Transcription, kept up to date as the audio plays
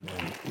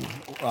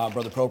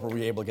Brother Proper, were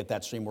you able to get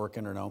that stream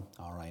working or no?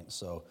 All right,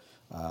 so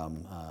I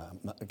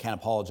can't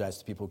apologize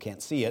to people who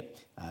can't see it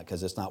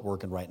because it's not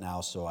working right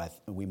now, so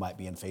we might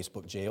be in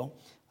Facebook jail,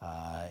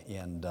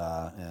 and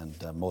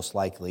most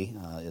likely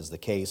is the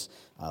case,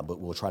 but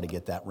we'll try to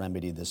get that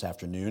remedied this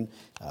afternoon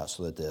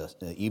so that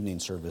the evening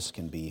service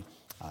can be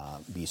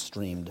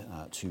streamed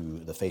to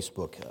the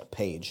Facebook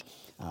page.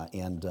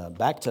 And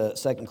back to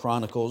 2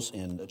 Chronicles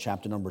in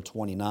chapter number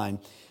 29.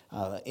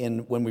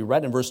 When we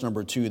read in verse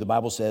number 2, the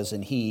Bible says,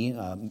 and he,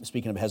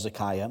 speaking of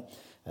Hezekiah,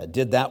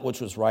 did that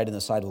which was right in the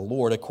sight of the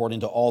Lord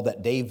according to all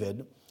that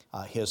David,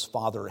 his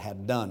father,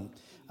 had done.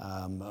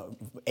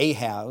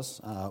 Ahaz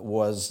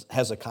was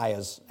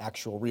Hezekiah's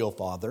actual real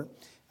father.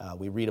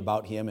 We read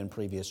about him in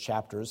previous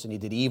chapters, and he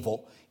did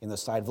evil in the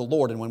sight of the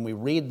Lord. And when we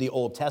read the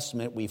Old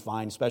Testament, we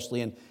find,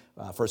 especially in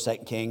 1st,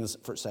 2nd Kings,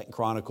 1st, 2nd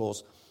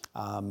Chronicles,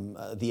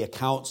 the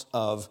accounts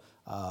of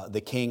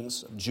the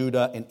kings,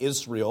 Judah and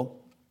Israel,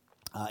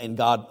 and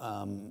God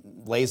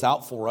lays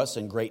out for us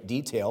in great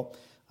detail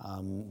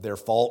their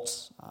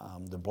faults,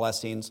 their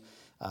blessings.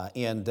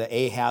 And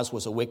Ahaz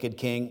was a wicked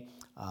king,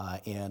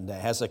 and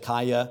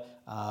Hezekiah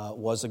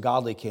was a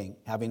godly king.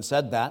 Having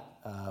said that,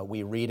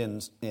 we read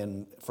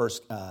in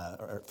First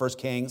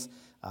Kings,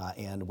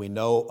 and we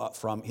know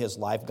from his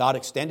life, God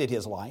extended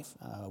his life.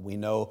 We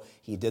know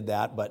he did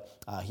that, but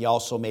he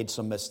also made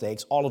some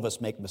mistakes. All of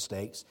us make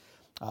mistakes.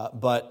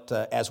 But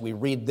as we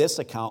read this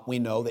account, we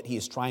know that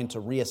he's trying to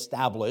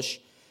reestablish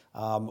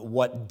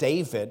what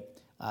David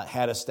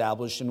had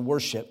established in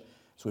worship.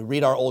 So we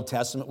read our Old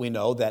Testament, we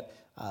know that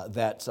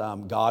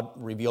God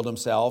revealed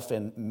himself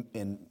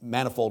in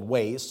manifold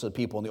ways to the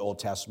people in the Old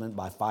Testament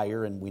by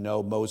fire, and we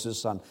know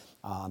Moses on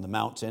the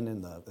mountain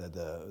and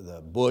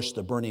the bush,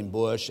 the burning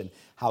bush, and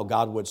how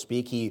God would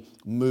speak. He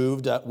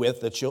moved with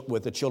the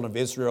children of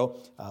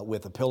Israel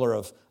with a pillar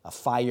of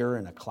fire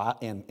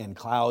and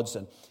clouds,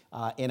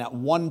 and at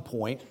one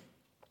point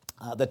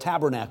the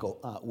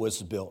tabernacle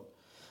was built,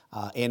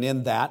 and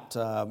in that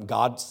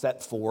God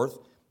set forth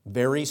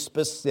very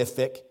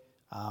specific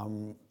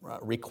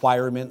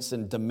requirements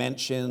and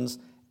dimensions,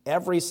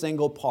 every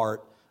single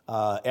part,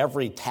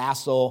 every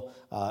tassel,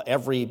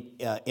 every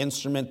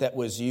instrument that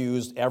was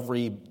used,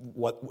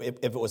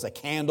 if it was a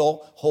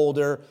candle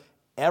holder,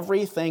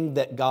 everything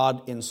that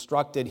God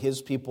instructed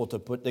his people to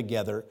put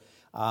together,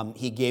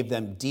 he gave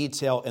them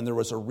detail, and there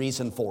was a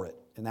reason for it.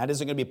 And that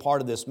isn't going to be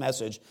part of this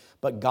message,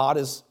 but God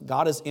is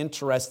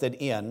interested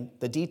in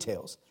the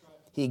details.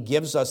 He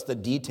gives us the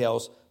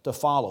details to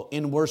follow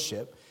in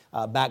worship.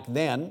 Back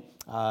then,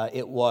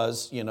 it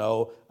was,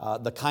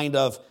 the kind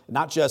of,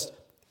 not just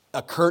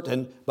a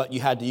curtain, but you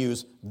had to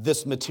use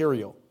this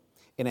material.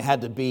 And it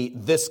had to be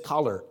this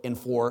color and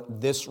for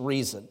this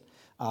reason.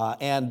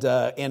 And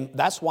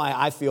that's why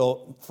I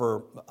feel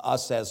for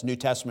us as New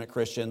Testament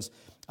Christians,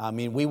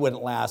 we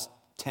wouldn't last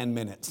 10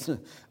 minutes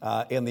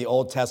in the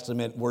Old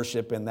Testament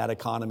worship in that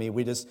economy.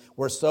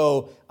 We're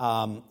so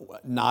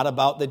not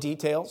about the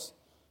details.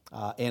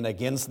 And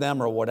against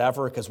them or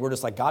whatever, because we're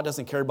just like, God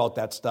doesn't care about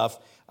that stuff.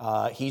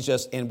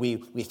 And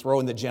we throw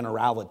in the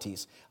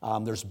generalities.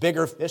 There's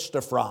bigger fish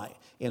to fry,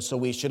 and so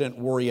we shouldn't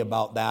worry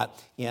about that.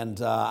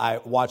 And I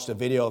watched a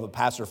video of a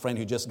pastor friend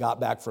who just got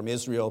back from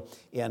Israel,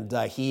 and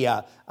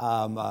they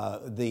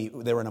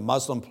were in a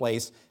Muslim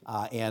place,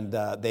 and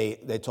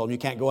they told him, you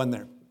can't go in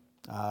there.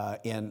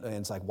 And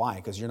it's like, why?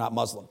 Because you're not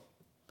Muslim.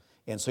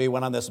 And so he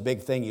went on this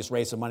big thing. He's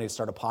raised some money to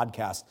start a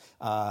podcast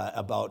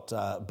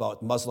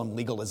about Muslim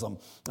legalism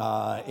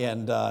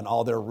and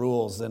all their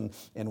rules and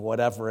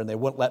whatever. And they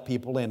wouldn't let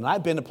people in. And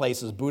I've been to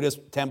places,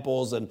 Buddhist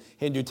temples and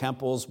Hindu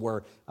temples,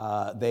 where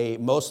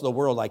most of the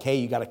world, like, hey,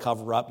 you got to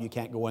cover up. You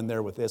can't go in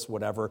there with this,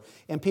 whatever.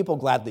 And people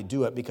gladly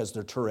do it because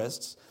they're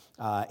tourists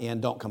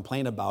and don't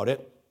complain about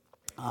it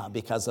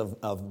because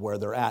of where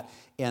they're at.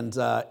 And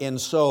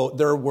so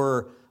there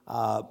were...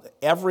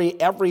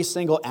 every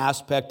single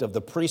aspect of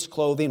the priest's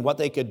clothing, what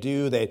they could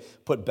do, they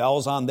put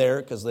bells on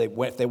there because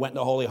if they went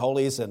into Holy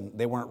Holies and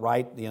they weren't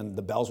right,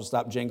 the bells would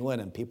stop jingling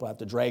and people have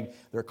to drag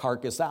their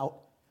carcass out.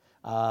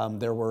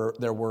 There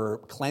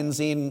were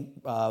cleansing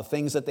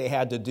things that they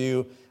had to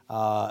do.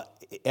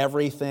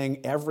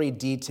 Every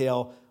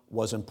detail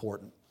was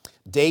important.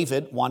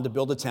 David wanted to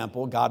build a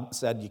temple. God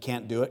said, you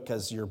can't do it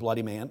because you're a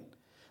bloody man.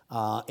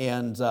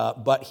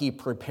 But he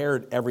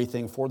prepared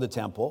everything for the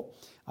temple.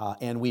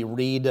 And we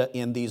read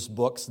in these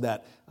books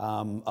that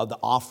of the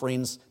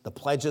offerings, the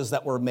pledges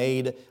that were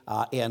made,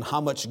 and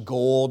how much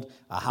gold,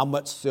 how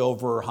much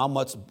silver, how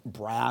much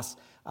brass,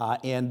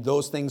 and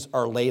those things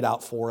are laid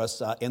out for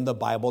us in the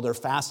Bible. They're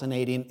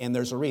fascinating, and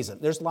there's a reason.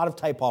 There's a lot of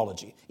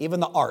typology. Even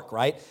the ark,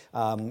 right?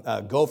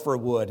 Gopher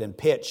wood and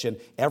pitch, and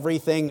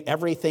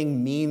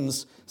everything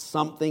means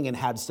something and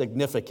had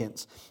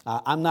significance.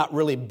 I'm not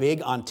really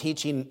big on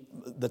teaching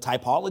the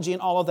typology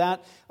and all of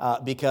that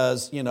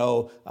because,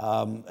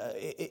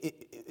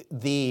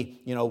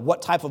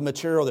 what type of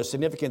material, there's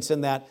significance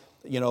in that.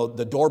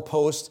 The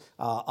doorpost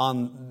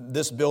on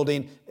this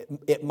building,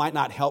 it might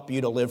not help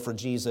you to live for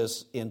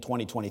Jesus in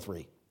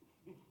 2023.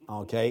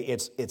 Okay,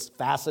 it's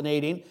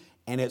fascinating,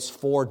 and it's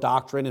for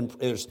doctrine, and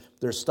there's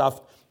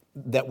stuff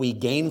that we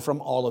gain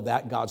from all of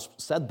that. God's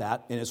said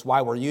that, and it's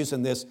why we're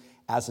using this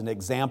as an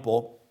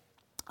example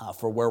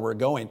for where we're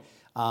going.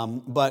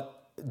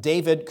 But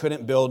David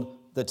couldn't build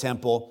the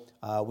temple.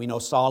 We know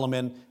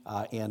Solomon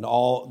and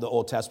all the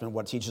Old Testament,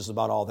 what teaches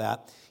about all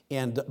that.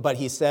 But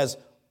he says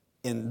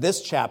in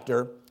this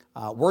chapter,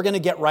 we're going to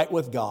get right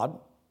with God,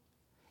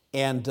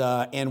 and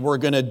we're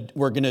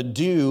going to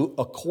do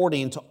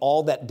according to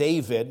all that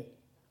David,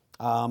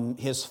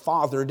 his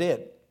father,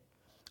 did.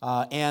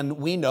 And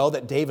we know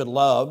that David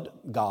loved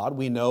God.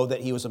 We know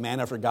that he was a man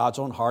after God's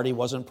own heart. He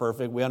wasn't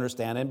perfect. We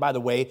understand. And by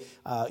the way,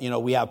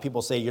 we have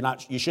people say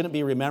you shouldn't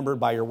be remembered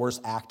by your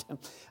worst act,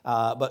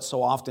 but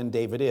so often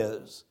David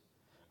is.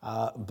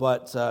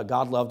 But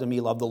God loved him.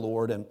 He loved the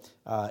Lord,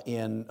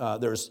 and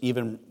there's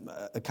even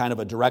a kind of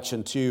a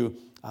direction to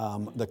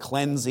the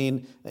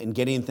cleansing and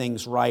getting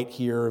things right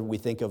here. We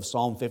think of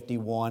Psalm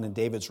 51 and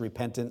David's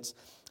repentance,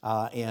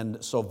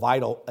 and so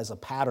vital as a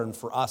pattern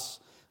for us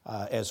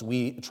as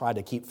we try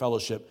to keep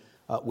fellowship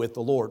with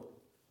the Lord.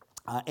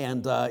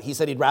 And he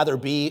said he'd rather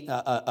be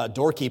a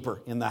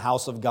doorkeeper in the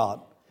house of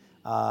God,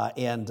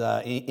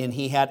 and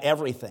he had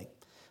everything,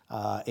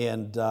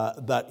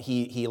 but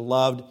he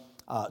loved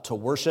to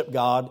worship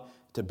God,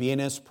 to be in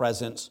His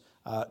presence,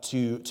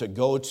 to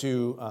go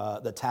to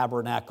the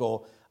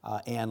tabernacle,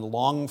 and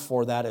long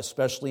for that,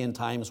 especially in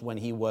times when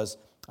he was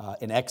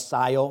in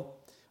exile,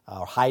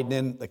 hiding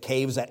in the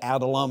caves at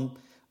Adullam.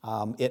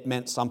 It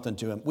meant something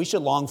to him. We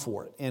should long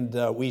for it,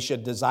 and we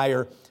should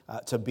desire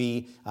to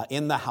be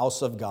in the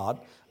house of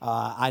God.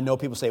 I know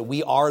people say,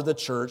 we are the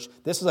church.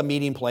 This is a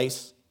meeting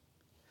place.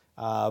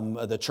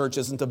 The church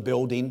isn't a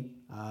building,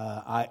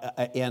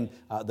 and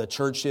the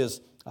church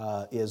is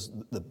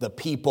the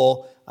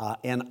people,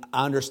 and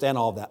I understand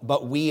all of that.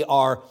 But we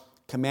are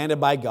commanded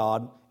by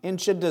God and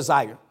should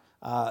desire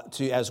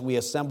to, as we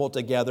assemble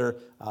together,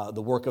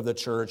 the work of the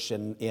church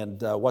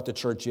and what the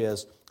church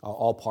is,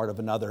 all part of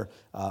another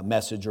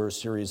message or a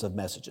series of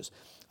messages.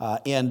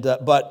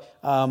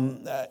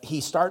 But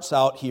he starts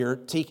out here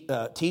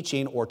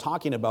teaching or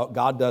talking about,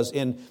 God does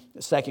in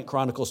 2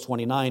 Chronicles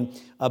 29,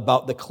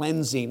 about the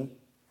cleansing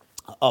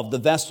of the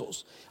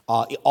vessels.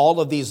 All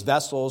of these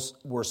vessels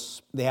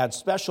they had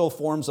special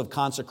forms of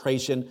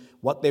consecration,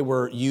 what they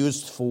were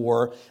used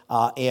for,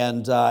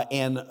 and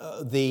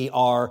they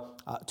are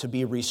to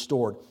be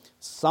restored.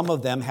 Some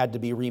of them had to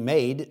be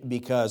remade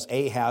because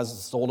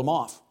Ahaz sold them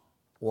off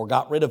or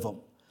got rid of them.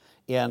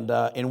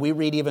 And we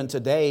read even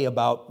today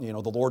about, the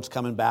Lord's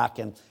coming back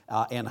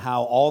and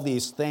how all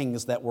these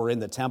things that were in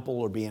the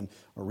temple are being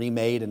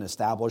remade and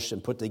established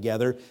and put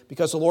together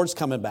because the Lord's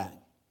coming back.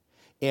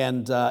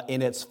 And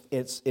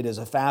it is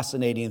a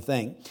fascinating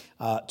thing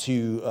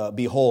to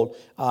behold.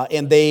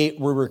 And they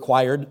were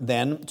required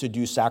then to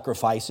do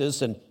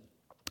sacrifices. And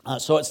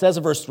so it says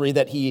in verse 3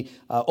 that he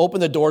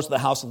opened the doors of the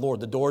house of the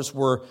Lord. The doors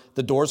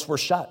were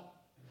shut.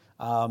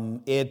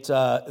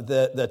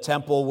 The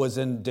temple was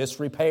in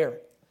disrepair.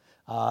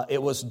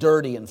 It was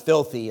dirty and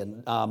filthy,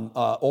 and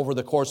over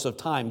the course of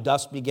time,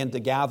 dust began to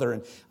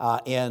gather,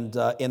 and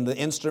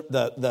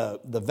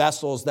the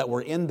vessels that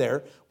were in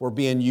there were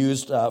being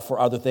used for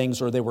other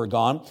things, or they were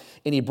gone.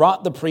 And he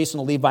brought the priests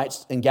and the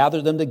Levites and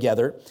gathered them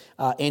together,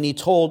 and he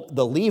told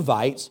the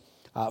Levites,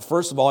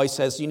 first of all, he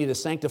says, you need to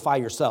sanctify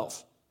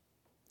yourself,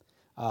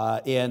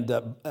 and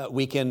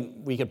we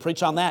can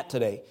preach on that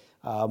today.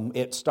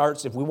 It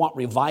starts, if we want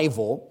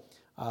revival,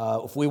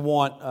 if we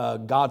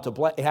want God to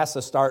bless, it has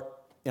to start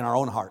in our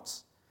own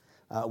hearts.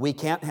 We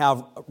can't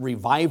have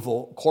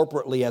revival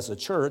corporately as a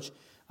church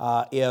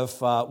if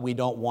we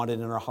don't want it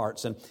in our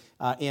hearts.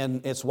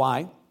 And it's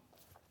why,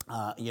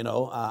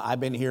 I've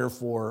been here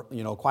for,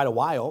 quite a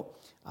while,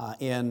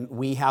 and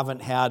we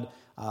haven't had,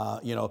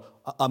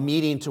 a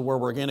meeting to where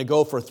we're going to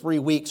go for 3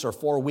 weeks or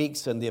 4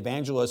 weeks, and the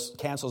evangelist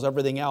cancels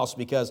everything else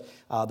because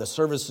the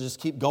services just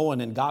keep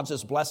going and God's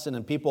just blessing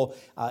and people.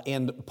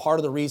 And part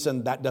of the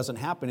reason that doesn't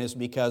happen is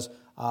because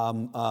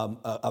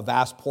a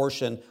vast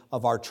portion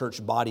of our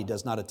church body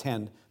does not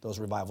attend those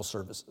revival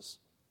services.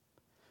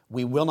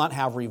 We will not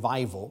have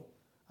revival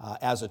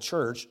as a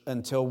church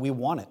until we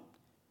want it,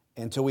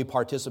 until we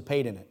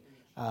participate in it.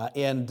 I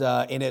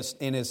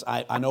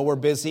know we're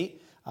busy.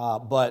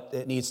 But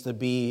it needs to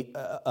be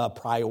a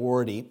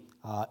priority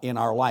in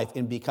our life.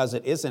 And because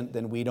it isn't,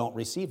 then we don't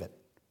receive it.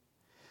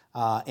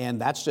 And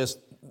that's just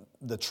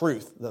the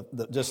truth,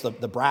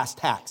 the brass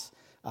tacks.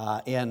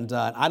 And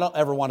I don't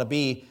ever want to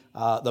be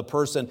the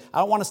person. I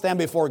don't want to stand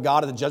before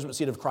God at the judgment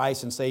seat of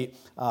Christ and say,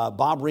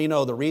 Bob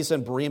Reno, the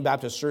reason Berean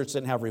Baptist Church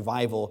didn't have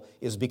revival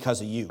is because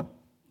of you.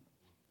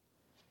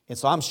 And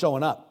so I'm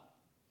showing up.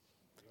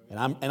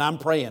 And I'm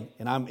praying,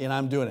 and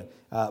I'm doing it,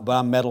 but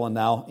I'm meddling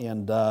now.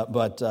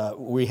 But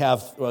we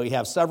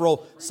have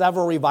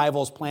several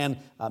revivals planned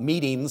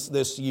meetings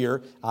this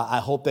year. I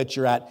hope that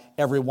you're at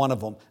every one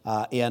of them.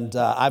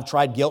 I've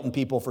tried guilting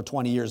people for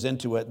 20 years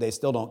into it; they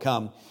still don't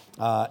come.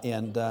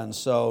 And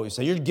so you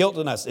say you're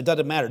guilting us. It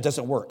doesn't matter. It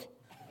doesn't work.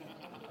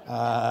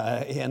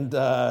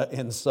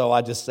 And so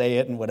I just say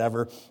it and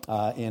whatever,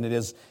 and it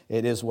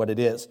is what it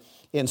is.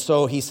 And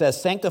so he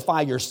says,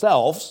 sanctify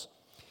yourselves.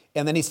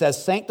 And then he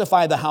says,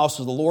 sanctify the house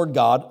of the Lord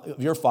God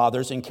of your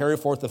fathers and carry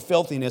forth the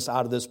filthiness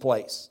out of this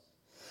place.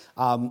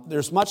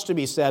 There's much to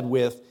be said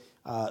with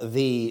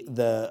the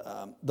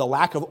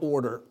lack of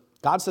order.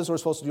 God says we're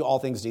supposed to do all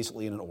things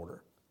decently and in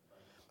order.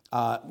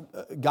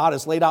 God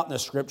has laid out in the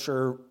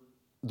Scripture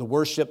the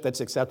worship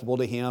that's acceptable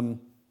to Him,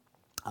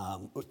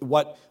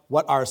 what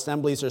our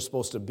assemblies are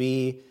supposed to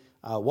be,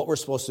 what we're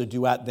supposed to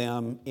do at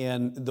them,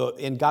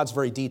 and God's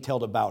very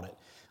detailed about it.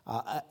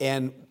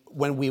 And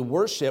when we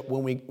worship,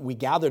 when we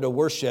gather to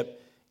worship,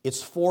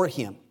 it's for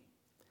Him.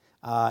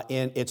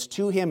 And it's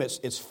to Him,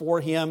 it's for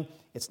Him.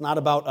 It's not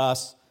about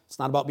us. It's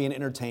not about being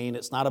entertained.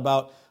 It's not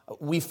about,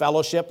 we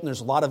fellowship, and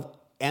there's a lot of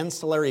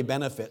ancillary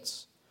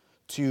benefits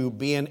to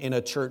being in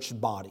a church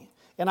body.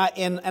 And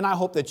I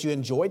hope that you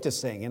enjoy to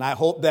sing. And I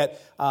hope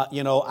that,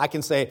 I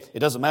can say, it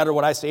doesn't matter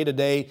what I say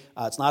today.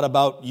 It's not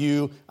about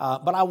you.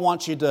 But I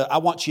want you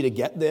to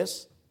get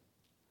this.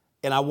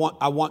 And I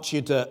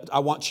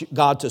want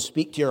God to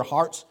speak to your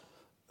hearts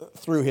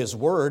through His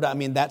Word. I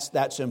mean,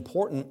 that's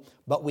important.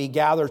 But we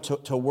gather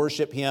to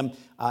worship Him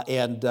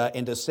and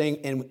to sing,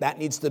 and that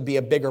needs to be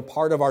a bigger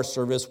part of our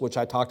service, which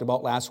I talked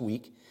about last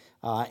week,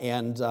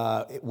 and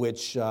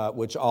which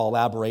I'll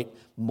elaborate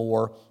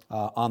more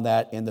on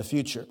that in the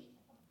future.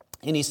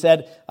 And he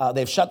said,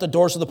 they've shut the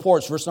doors of the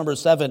porch, verse number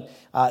 7.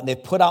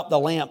 They've put out the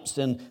lamps,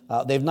 and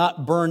they've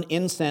not burned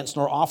incense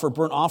nor offered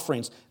burnt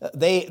offerings.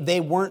 They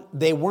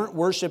weren't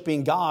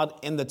worshiping God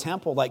in the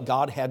temple like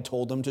God had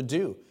told them to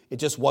do. It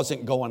just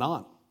wasn't going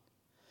on.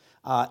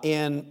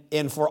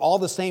 And for all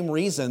the same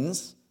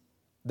reasons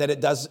that it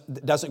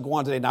doesn't go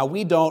on today. Now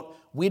we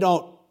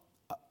don't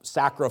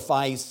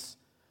sacrifice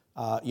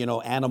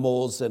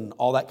animals and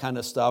all that kind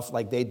of stuff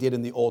like they did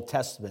in the Old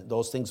Testament.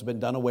 Those things have been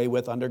done away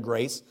with under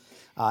grace.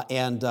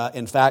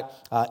 In fact,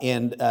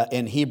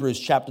 in Hebrews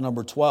chapter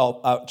number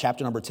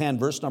 10,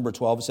 verse number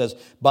 12, it says,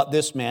 but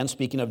this man,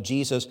 speaking of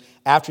Jesus,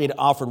 after he had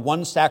offered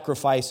one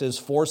sacrifices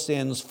for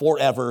sins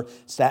forever,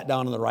 sat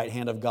down on the right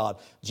hand of God.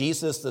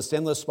 Jesus, the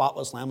sinless,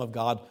 spotless Lamb of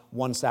God,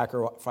 one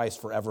sacrifice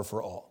forever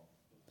for all.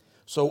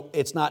 So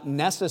it's not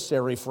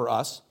necessary for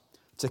us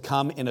to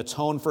come and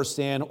atone for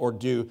sin or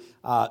do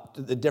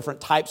the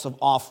different types of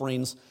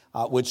offerings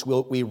which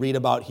we read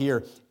about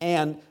here.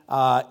 And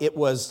it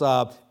was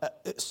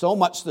so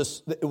much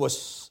it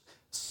was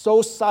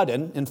so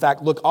sudden. In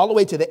fact, look all the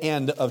way to the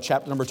end of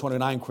chapter number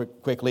 29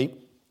 quickly.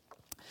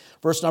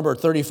 Verse number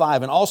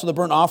 35, and also the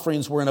burnt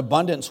offerings were in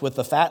abundance with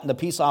the fat and the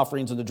peace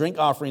offerings and the drink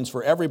offerings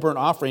for every burnt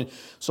offering.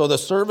 So the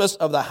service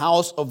of the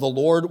house of the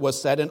Lord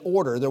was set in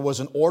order. There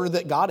was an order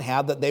that God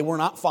had that they were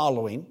not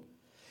following.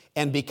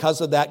 And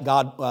because of that,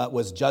 God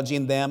was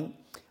judging them.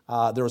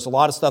 There was a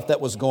lot of stuff that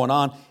was going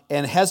on.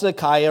 And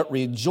Hezekiah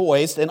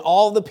rejoiced, and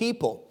all the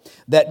people,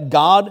 that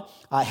God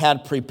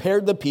had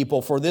prepared the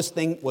people, for this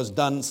thing was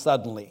done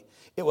suddenly.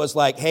 It was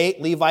like, hey,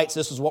 Levites,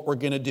 this is what we're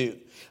going to do.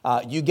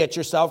 You get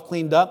yourself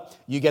cleaned up.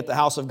 You get the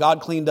house of God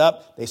cleaned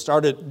up. They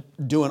started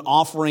doing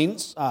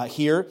offerings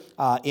here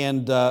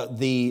in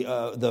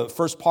the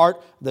first part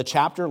of the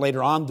chapter.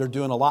 Later on, they're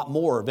doing a lot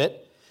more of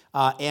it.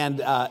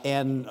 There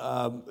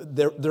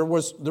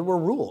were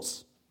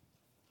rules.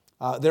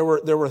 There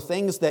were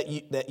things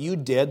that you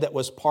did that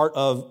was part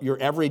of your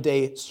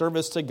everyday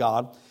service to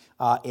God,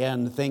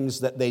 and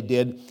things that they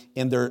did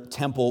in their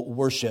temple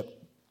worship.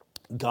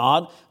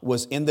 God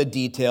was in the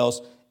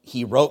details.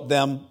 He wrote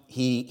them.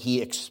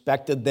 He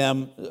expected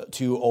them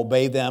to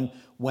obey them.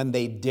 When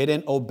they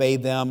didn't obey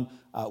them,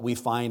 we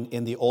find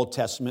in the Old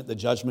Testament the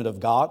judgment of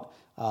God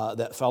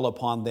that fell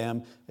upon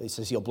them. He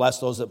says He'll bless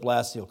those that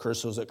bless. He'll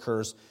curse those that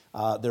curse.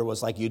 There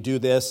was like, you do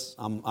this,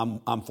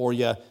 I'm for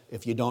you.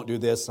 If you don't do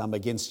this, I'm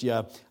against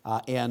you.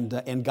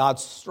 And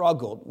God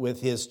struggled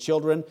with His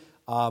children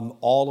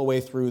all the way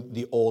through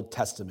the Old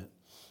Testament.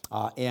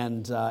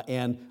 And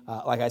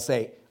like I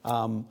say,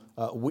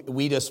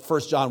 we just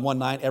 1 John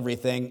 1:9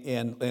 everything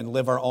and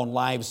live our own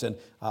lives, and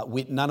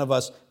none of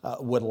us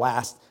would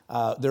last.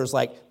 There's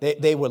like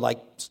they would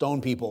like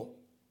stone people,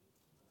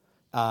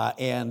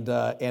 and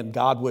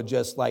God would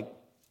just like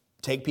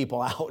take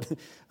people out.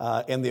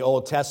 In the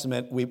Old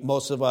Testament,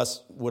 most of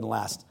us wouldn't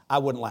last. I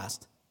wouldn't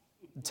last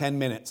 10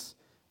 minutes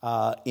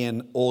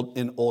in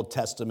Old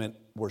Testament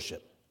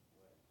worship.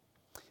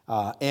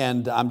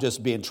 And I'm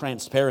just being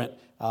transparent.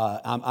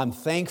 I'm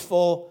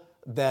thankful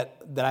that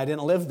I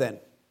didn't live then.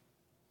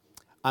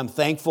 I'm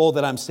thankful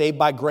that I'm saved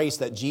by grace,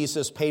 that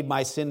Jesus paid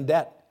my sin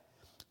debt.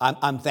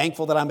 I'm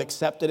thankful that I'm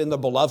accepted in the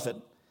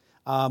beloved.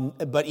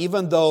 But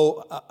even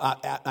though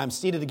I'm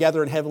seated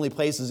together in heavenly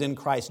places in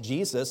Christ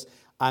Jesus,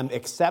 I'm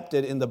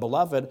accepted in the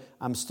beloved,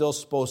 I'm still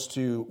supposed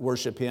to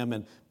worship Him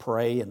and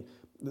pray and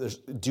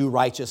do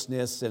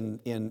righteousness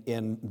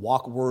and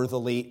walk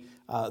worthily.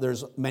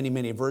 There's many,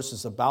 many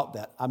verses about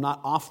that. I'm not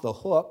off the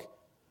hook.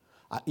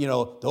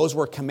 Those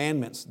were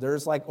commandments.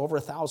 There's like over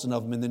 1,000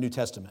 of them in the New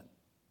Testament.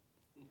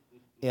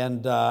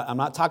 And I'm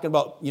not talking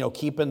about,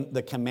 keeping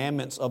the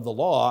commandments of the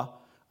law.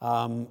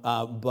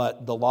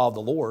 but the law of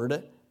the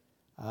Lord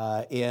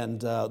and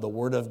the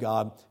Word of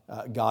God,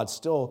 God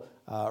still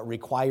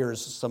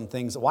requires some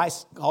things. Why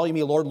call you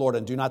me Lord, Lord,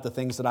 and do not the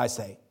things that I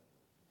say?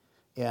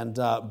 And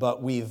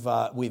but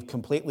we've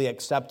completely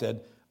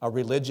accepted a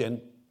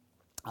religion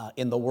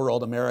in the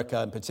world,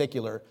 America in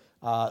particular,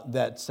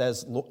 that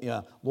says,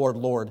 Lord,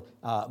 Lord,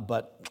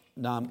 but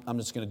no, I'm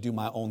just going to do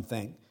my own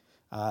thing.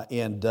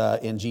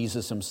 And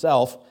Jesus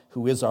himself,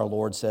 who is our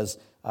Lord, says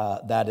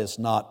that is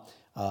not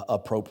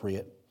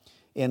appropriate.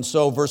 And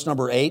so verse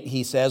number 8,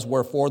 he says,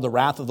 wherefore the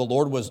wrath of the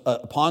Lord was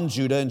upon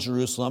Judah and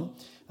Jerusalem,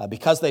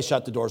 because they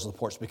shut the doors of the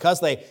porch, because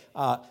they,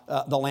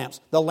 the lamps.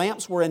 The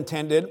lamps were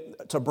intended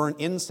to burn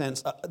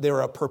incense. They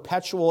were a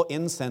perpetual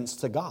incense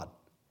to God.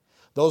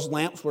 Those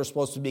lamps were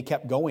supposed to be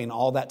kept going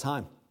all that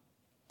time.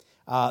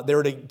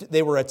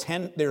 They were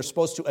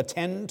supposed to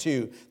attend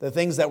to the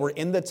things that were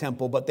in the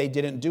temple, but they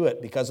didn't do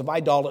it because of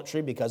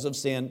idolatry, because of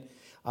sin,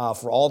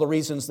 for all the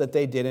reasons that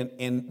they didn't.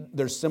 And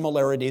there's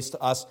similarities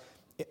to us.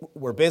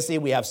 We're busy.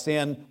 We have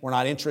sin. We're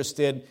not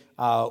interested.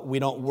 We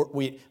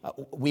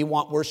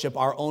want worship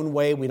our own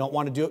way. We don't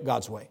want to do it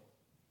God's way.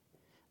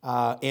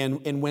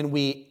 And when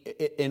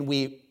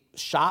we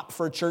shop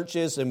for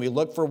churches and we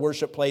look for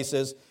worship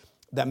places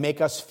that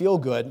make us feel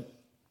good,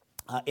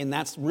 and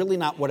that's really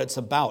not what it's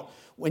about.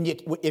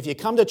 If you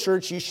come to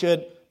church, you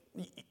should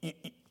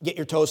get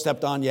your toes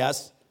stepped on.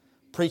 Yes,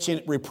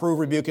 preaching, reprove,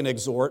 rebuke, and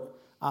exhort.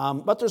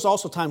 But there's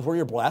also times where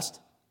you're blessed,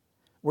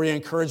 where you're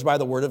encouraged by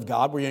the Word of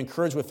God, where you're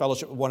encouraged with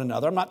fellowship with one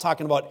another. I'm not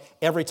talking about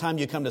every time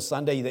you come to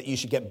Sunday that you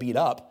should get beat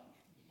up.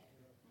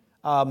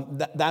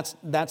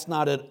 That's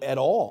not it at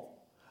all.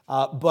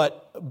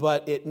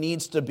 But it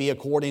needs to be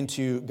according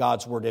to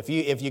God's Word. If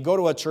you go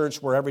to a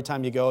church where every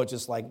time you go it's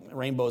just like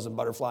rainbows and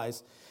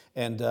butterflies,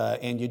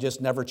 and you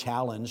just never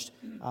challenged,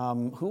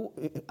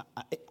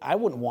 I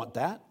wouldn't want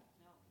that.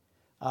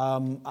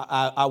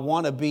 I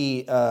want to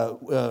be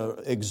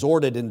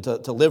exhorted and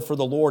to live for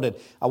the Lord, and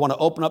I want to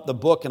open up the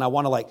book, and I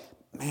want to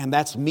man,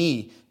 that's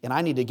me, and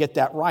I need to get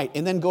that right,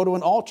 and then go to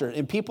an altar.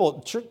 And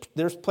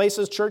there's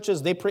places,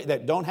 churches, they pray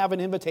that don't have an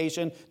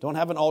invitation, don't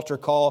have an altar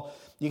call.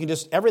 You can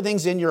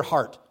everything's in your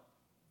heart.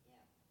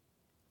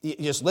 You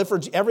just live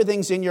for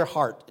everything's in your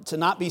heart. To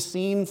not be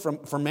seen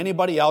from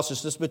anybody else,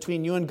 it's just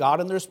between you and God,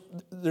 and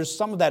there's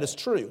some of that is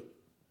true.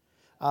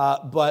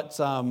 But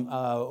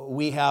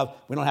we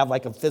don't have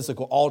like a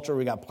physical altar.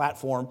 We got a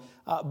platform.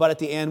 But at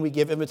the end, we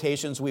give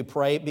invitations. We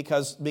pray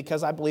because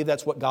I believe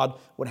that's what God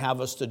would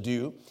have us to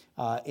do.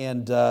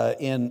 And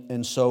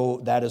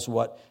so that is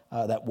what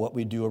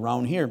we do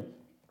around here.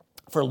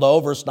 For lo,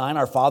 verse 9,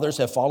 our fathers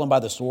have fallen by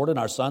the sword, and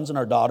our sons and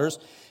our daughters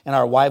and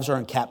our wives are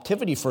in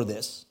captivity for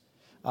this.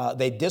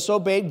 They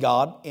disobeyed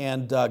God,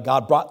 and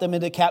God brought them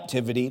into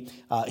captivity.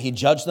 He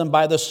judged them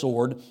by the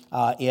sword.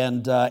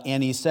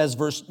 And he says,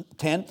 verse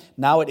 10,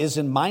 now it is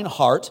in mine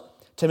heart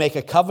to make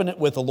a covenant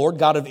with the Lord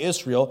God of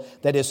Israel,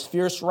 that his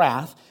fierce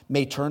wrath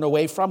may turn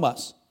away from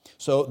us.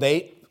 So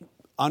they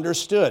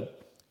understood,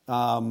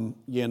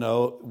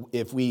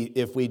 if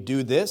we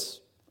do this,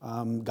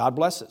 God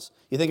blesses.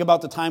 You think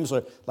about the times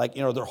where,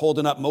 they're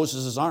holding up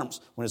Moses' arms.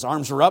 When his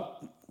arms were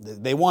up,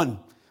 they won.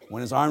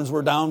 When his arms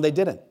were down, they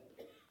didn't.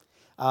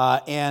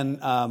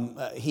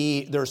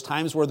 There's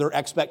times where their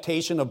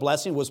expectation of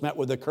blessing was met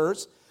with a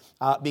curse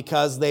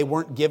because they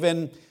weren't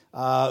given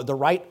the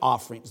right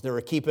offerings. They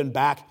were keeping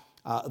back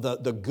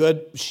the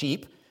good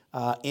sheep,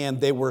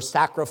 and they were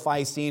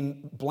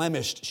sacrificing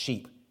blemished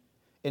sheep.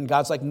 And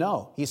God's like,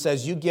 no. He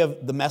says, you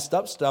give the messed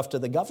up stuff to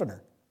the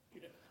governor.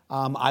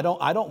 I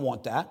don't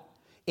want that.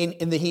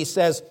 And he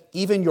says,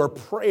 even your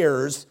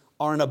prayers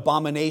are an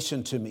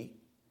abomination to me.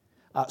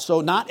 So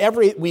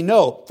we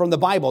know from the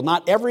Bible,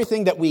 not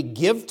everything that we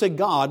give to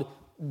God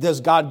does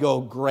God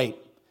go, great.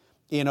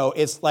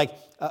 It's like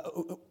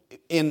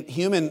in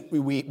human,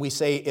 we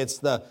say it's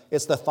the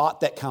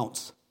thought that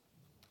counts.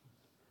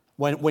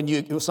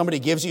 When somebody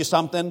gives you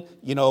something,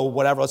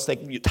 whatever, let's take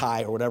your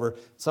tie or whatever,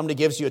 somebody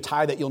gives you a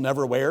tie that you'll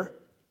never wear.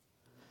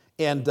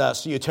 And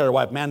so you tell your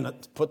wife, man,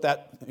 put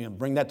that,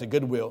 bring that to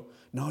Goodwill.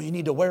 No, you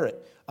need to wear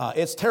it.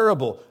 It's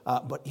terrible.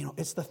 But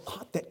it's the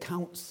thought that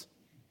counts.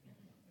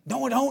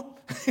 No, don't.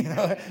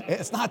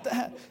 It's not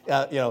that.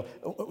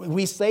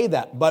 We say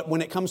that, but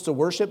when it comes to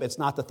worship, it's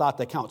not the thought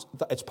that counts.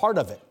 It's part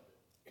of it.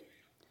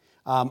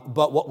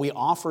 But what we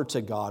offer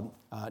to God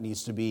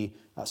needs to be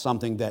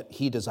something that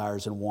he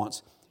desires and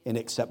wants and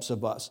accepts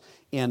of us.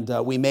 And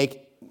we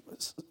make,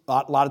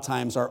 a lot of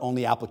times our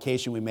only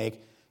application we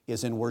make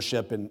is in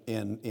worship and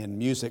in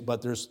music,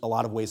 but there's a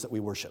lot of ways that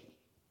we worship.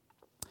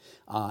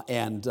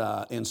 And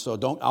so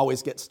don't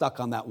always get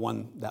stuck on that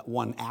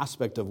one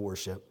aspect of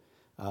worship.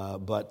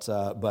 But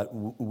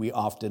we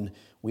often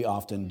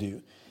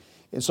do.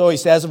 And so he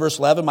says in verse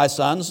 11, my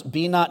sons,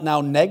 be not now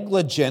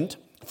negligent,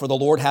 for the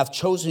Lord hath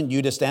chosen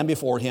you to stand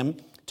before him,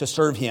 to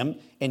serve him,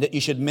 and that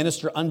you should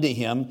minister unto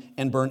him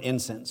and burn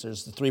incense.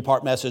 There's the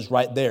three-part message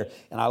right there.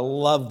 And I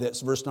love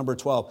this, verse number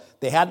 12.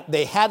 They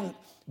hadn't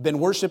been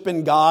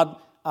worshiping God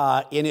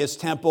in his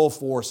temple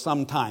for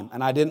some time.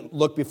 And I didn't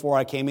look before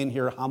I came in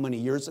here how many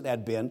years it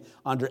had been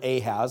under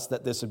Ahaz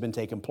that this had been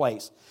taking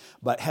place.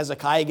 But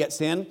Hezekiah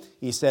gets in.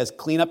 He says,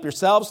 clean up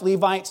yourselves,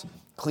 Levites.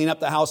 Clean up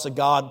the house of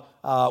God.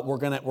 We're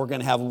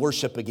gonna have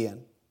worship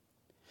again.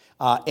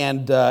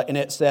 And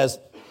it says,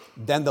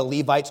 then the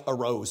Levites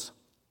arose.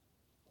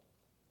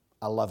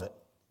 I love it.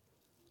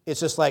 It's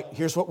just like,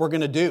 here's what we're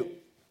going to do.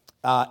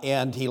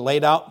 And he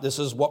laid out, this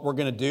is what we're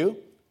going to do.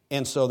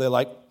 And so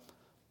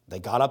they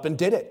got up and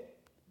did it.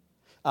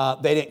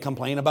 They didn't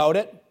complain about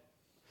it.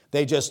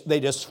 They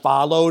just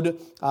followed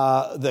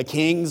the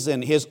kings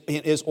and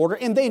his order.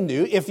 And they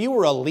knew if you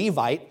were a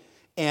Levite,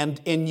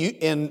 and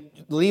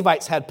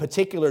Levites had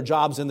particular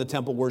jobs in the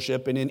temple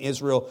worship and in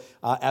Israel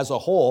as a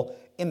whole,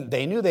 and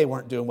they knew they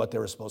weren't doing what they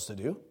were supposed to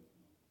do.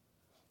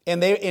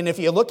 And if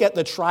you look at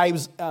the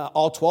tribes,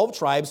 all 12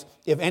 tribes,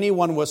 if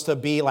anyone was to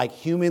be like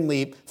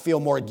humanly feel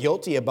more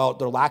guilty about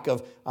their lack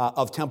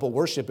of temple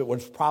worship, it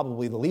was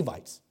probably the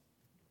Levites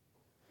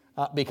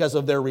because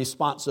of their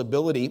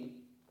responsibility.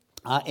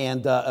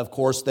 And of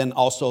course, then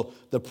also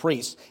the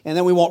priests. And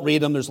then we won't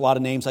read them. There's a lot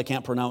of names I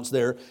can't pronounce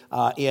there.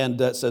 And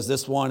it says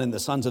this one and the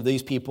sons of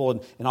these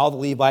people and all the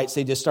Levites,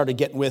 they just started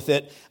getting with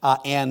it.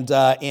 And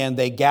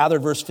they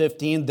gathered, verse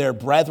 15, their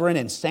brethren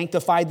and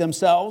sanctified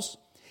themselves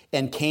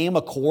and came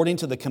according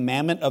to the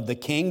commandment of the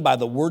king by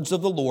the words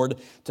of the Lord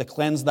to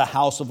cleanse the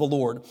house of the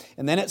Lord.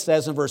 And then it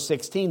says in verse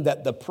 16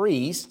 that the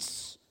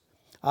priests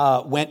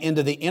went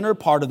into the inner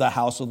part of the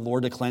house of the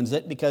Lord to cleanse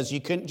it because you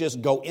couldn't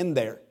just go in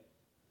there.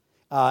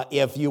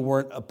 If you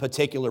weren't a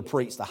particular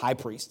priest, the high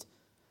priest.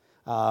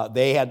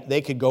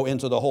 They could go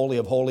into the Holy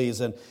of Holies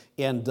and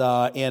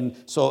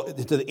so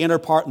to the inner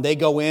part, and they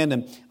go in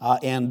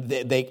and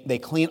they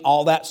clean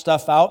all that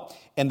stuff out.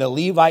 And the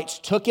Levites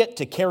took it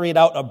to carry it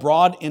out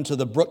abroad into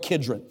the brook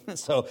Kidron.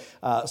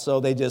 So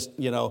they just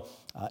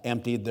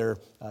emptied their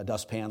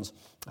dustpans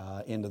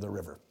into the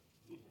river.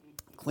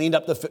 Cleaned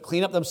up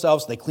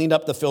themselves. They cleaned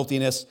up the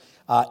filthiness.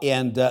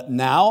 And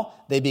now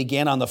they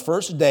began on the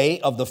first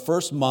day of the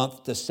first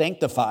month to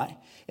sanctify.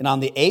 And on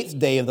the 8th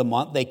day of the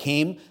month, they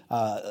came.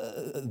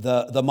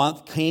 The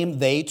month came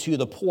they to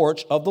the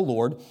porch of the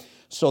Lord.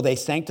 So they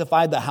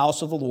sanctified the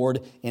house of the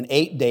Lord in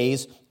 8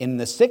 days. In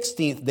the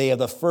 16th day of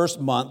the first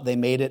month, they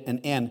made it an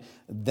end.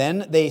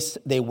 Then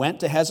they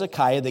went to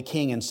Hezekiah the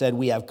king and said,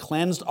 "We have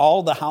cleansed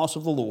all the house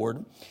of the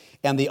Lord,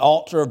 and the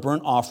altar of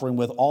burnt offering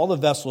with all the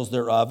vessels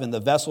thereof, and the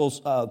vessels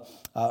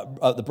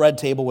the bread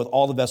table with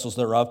all the vessels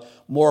thereof.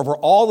 Moreover,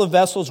 all the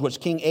vessels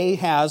which King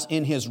Ahaz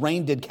in his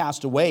reign did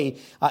cast away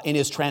in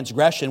his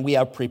transgression, we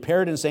have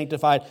prepared and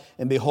sanctified,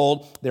 and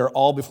behold, they are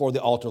all before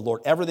the altar,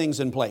 Lord."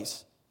 Everything's in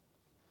place.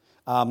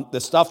 The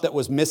stuff that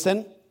was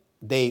missing,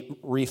 they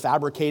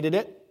refabricated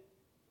it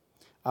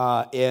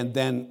and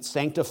then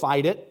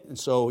sanctified it. And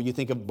so you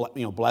think of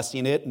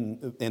blessing it,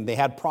 and they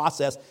had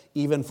process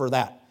even for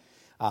that.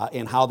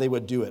 And how they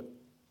would do it.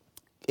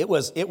 It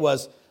was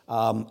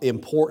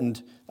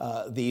important,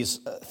 these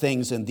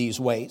things in these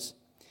ways.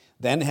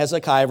 Then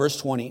Hezekiah, verse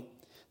 20,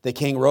 the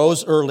king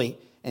rose early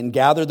and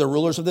gathered the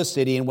rulers of the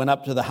city and went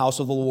up to the house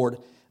of the Lord.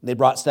 They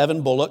brought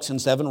 7 bullocks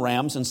and 7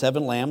 rams and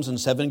 7 lambs and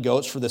 7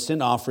 goats for the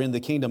sin offering. The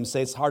kingdom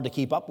say it's hard to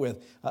keep up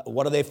with.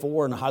 What are they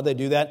for and how do they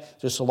do that?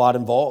 There's a lot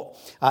involved.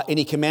 And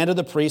he commanded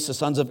the priests, the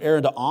sons of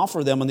Aaron, to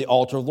offer them on the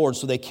altar of the Lord.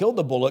 So they killed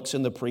the bullocks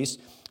and the priests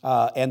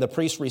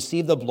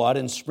received the blood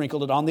and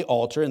sprinkled it on the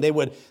altar. And they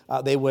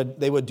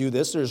would do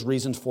this. There's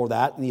reasons for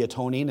that in the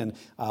atoning,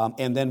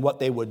 and then what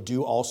they would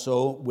do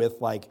also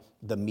with like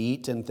the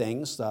meat and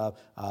things.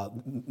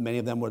 Many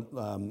of them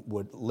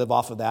would live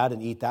off of that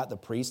and eat that. The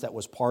priest, that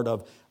was part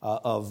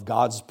of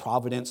God's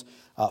providence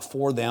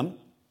for them.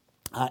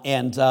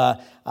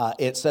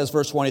 It says,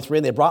 verse 23,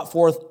 and they brought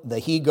forth the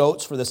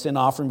he-goats for the sin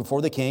offering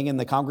before the king and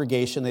the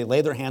congregation. They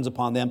laid their hands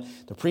upon them.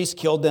 The priests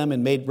killed them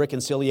and made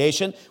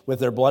reconciliation with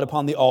their blood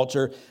upon the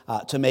altar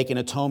to make an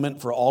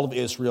atonement for all of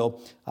Israel.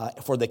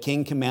 For the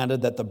king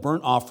commanded that the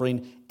burnt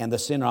offering and the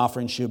sin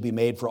offering should be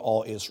made for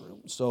all Israel.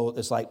 So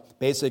it's like,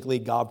 basically,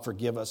 God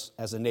forgive us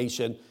as a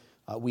nation.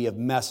 We have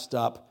messed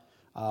up.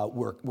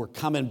 We're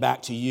coming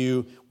back to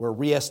you. We're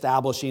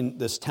reestablishing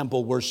this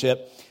temple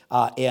worship,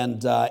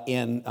 and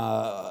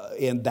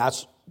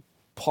that's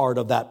part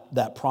of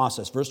that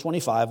process. Verse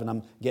 25, and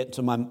I'm getting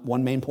to my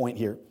one main point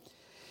here.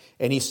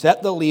 And he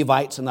set the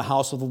Levites in the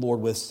house of the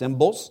Lord with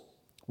cymbals,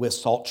 with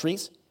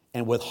psalteries,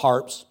 and with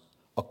harps,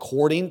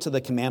 according to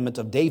the commandment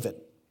of David,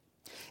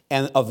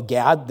 and of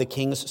Gad the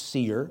king's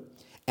seer,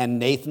 and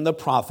Nathan the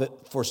prophet,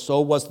 for so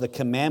was the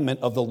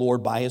commandment of the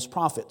Lord by his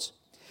prophets.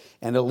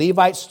 And the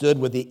Levites stood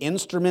with the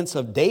instruments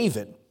of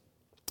David,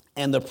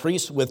 and the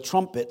priests with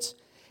trumpets.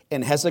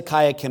 And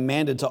Hezekiah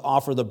commanded to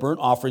offer the burnt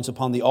offerings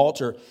upon the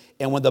altar.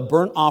 And when the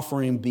burnt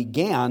offering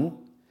began,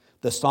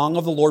 the song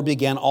of the Lord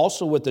began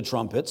also with the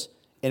trumpets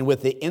and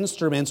with the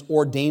instruments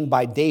ordained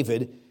by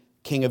David,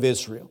 king of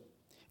Israel.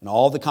 And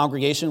all the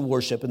congregation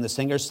worshiped, and the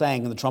singers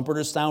sang, and the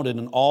trumpeters sounded,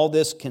 and all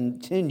this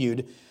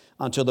continued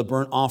until the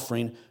burnt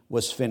offering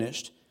was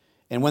finished.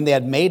 And when they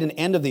had made an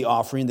end of the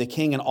offering, the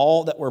king and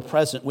all that were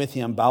present with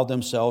him bowed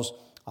themselves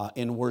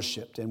in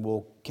worship. And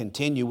we'll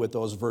continue with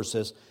those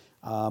verses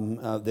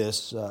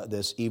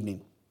this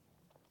evening.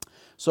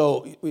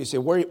 So you say,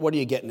 what are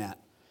you getting at?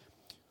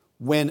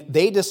 When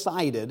they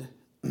decided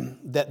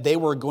that they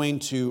were going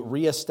to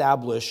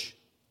reestablish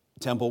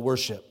temple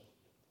worship,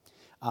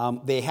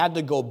 they had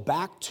to go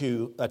back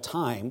to a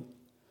time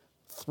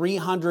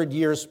 300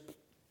 years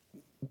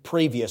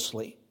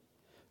previously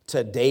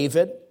to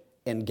David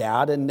and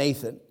Gad and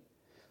Nathan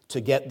to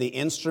get the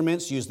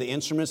instruments, use the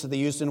instruments that they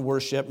used in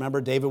worship.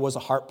 Remember, David was a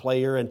harp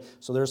player, and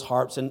so there's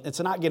harps. And it's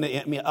not going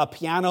to, a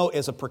piano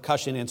is a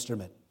percussion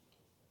instrument.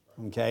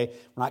 Okay?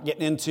 We're not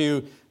getting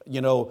into,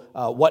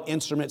 what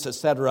instruments,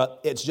 etc.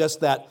 It's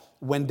just that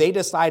when they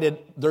decided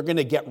they're going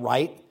to get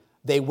right,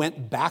 they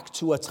went back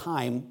to a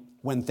time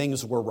when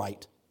things were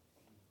right.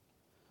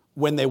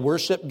 When they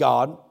worshiped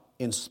God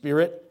in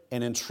spirit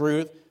and in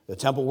truth, the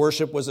temple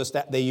worship was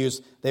they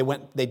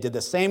did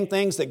the same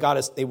things that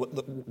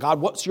God,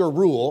 what's your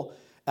rule?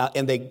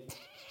 And they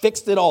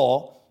fixed it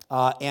all.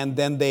 And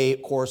then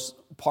of course,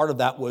 part of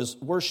that was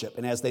worship.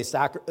 And as they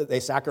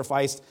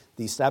sacrificed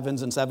the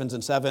sevens and sevens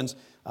and sevens,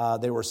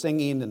 they were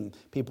singing and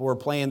people were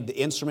playing the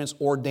instruments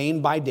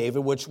ordained by David,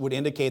 which would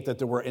indicate that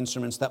there were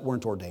instruments that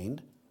weren't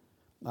ordained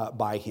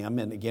by him.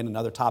 And again,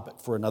 another topic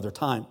for another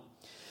time.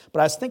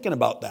 But I was thinking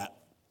about that.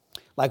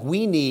 Like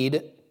we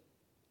need,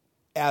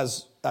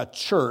 as a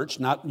church,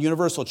 not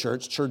universal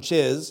church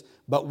is,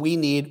 but we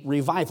need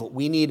revival.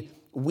 We need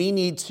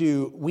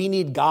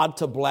God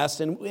to bless,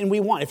 and we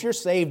want, if you're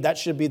saved, that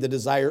should be the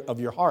desire of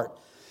your heart.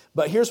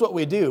 But here's what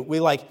we do. We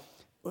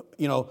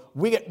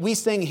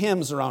sing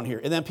hymns around here,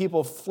 and then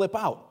people flip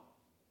out.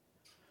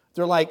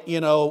 They're like,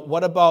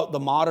 what about the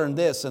modern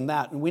this and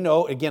that? And we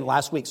know, again,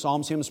 last week,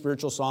 psalms, hymns,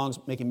 spiritual songs,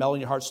 making melody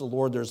in your hearts to the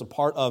Lord. There's a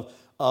part of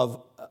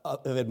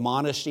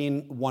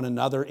admonishing one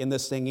another in the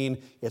singing.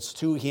 It's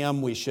to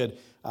him. We should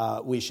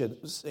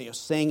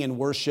sing and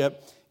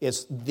worship.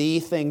 It's the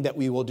thing that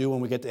we will do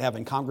when we get to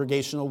heaven.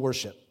 Congregational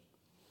worship.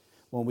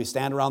 When we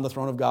stand around the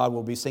throne of God,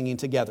 we'll be singing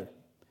together.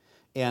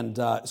 And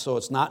so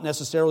it's not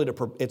necessarily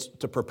it's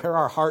to prepare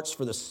our hearts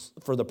for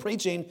the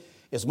preaching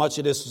as much as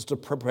it is to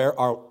prepare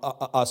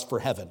us for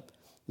heaven.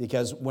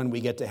 Because when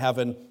we get to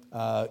heaven,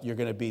 you're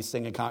going to be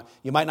singing.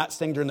 You might not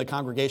sing during the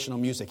congregational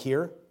music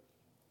here,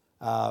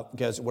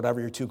 because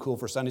whatever, you're too cool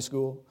for Sunday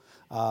school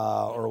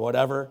or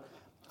whatever.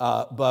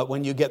 But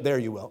when you get there,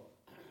 you will.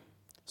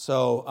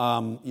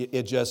 So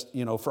it just,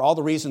 for all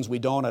the reasons I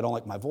don't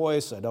like my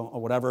voice, or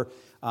whatever.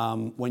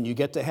 When you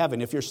get to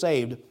heaven, if you're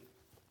saved,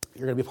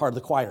 you're going to be part of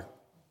the choir.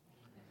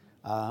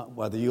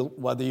 Whether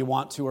you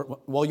want to,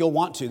 you'll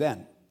want to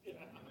then.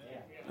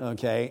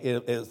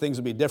 Okay, things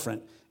will be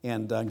different.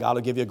 And God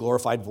will give you a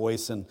glorified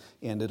voice, and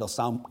it'll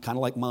sound kind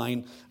of like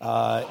mine,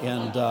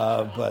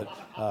 but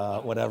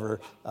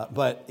whatever.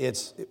 But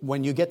it's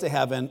when you get to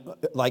heaven,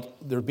 like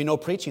there'll be no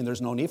preaching.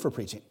 There's no need for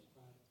preaching.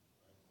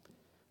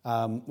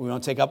 We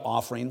won't take up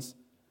offerings.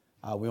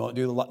 We won't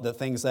do the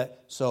things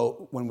that.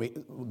 So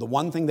the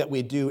one thing that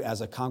we do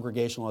as a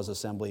congregational, as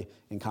assembly,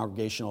 in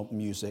congregational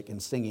music and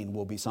singing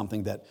will be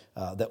something that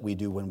we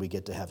do when we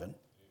get to heaven.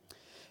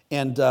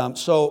 And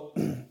so.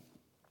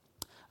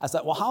 I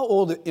thought, well, how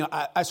old,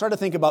 I started to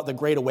think about the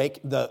Great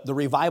Awakening, the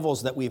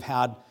revivals that we've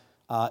had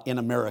in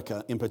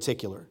America in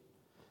particular.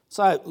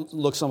 So I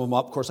looked some of them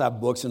up. Of course, I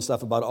have books and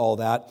stuff about all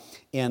that.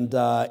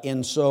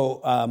 And so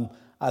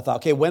I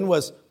thought, okay,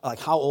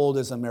 how old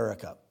is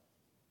America?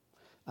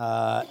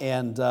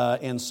 And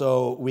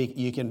so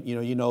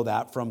you know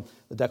that from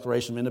the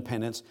Declaration of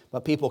Independence,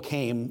 but people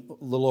came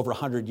a little over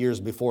 100 years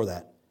before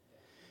that.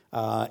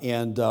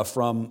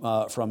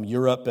 From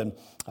Europe, and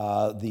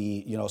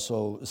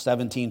so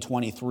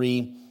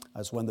 1723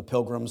 is when the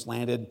Pilgrims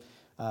landed,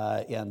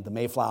 and the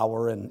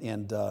Mayflower,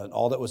 and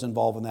all that was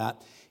involved in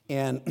that,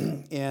 and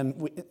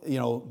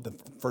the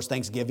first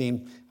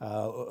Thanksgiving,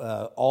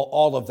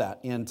 all of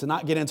that, and to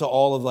not get into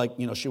all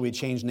of should we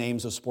change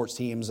names of sports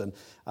teams and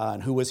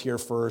who was here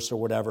first or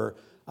whatever.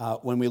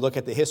 When we look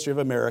at the history of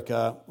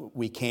America,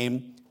 we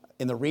came,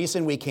 and the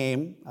reason we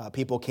came,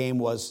 people came,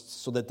 was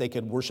so that they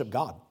could worship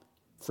God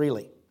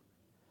freely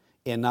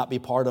and not be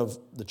part of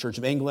the Church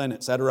of England,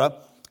 etc.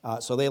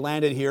 So they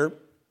landed here,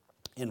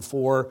 and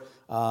for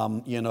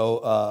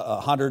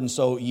 100 and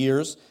so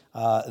years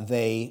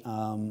they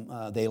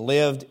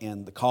lived,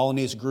 and the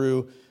colonies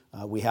grew.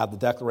 We have the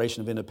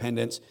Declaration of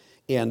Independence,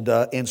 and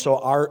so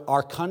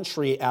our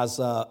country, as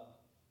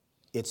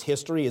its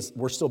history is,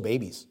 we're still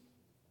babies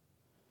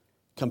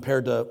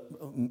compared to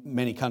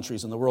many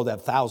countries in the world that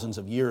have thousands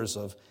of years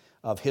of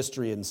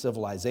history and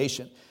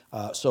civilization.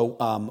 So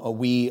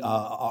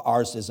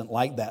ours isn't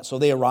like that. So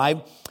they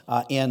arrived,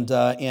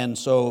 and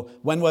so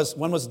when was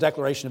the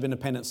Declaration of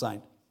Independence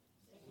signed?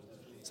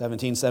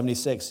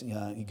 1776.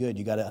 Good,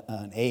 you got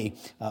an A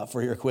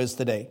for your quiz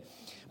today.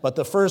 But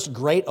the first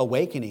Great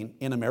Awakening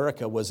in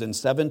America was in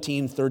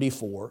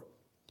 1734 to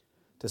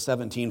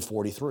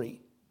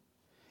 1743.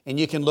 And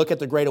you can look at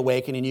the Great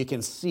Awakening, you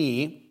can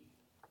see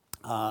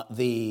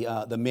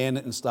the men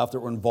and stuff that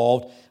were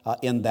involved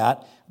in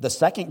that. The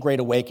second Great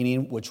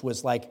Awakening, which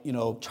was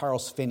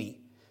Charles Finney,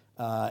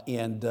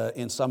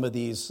 in some of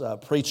these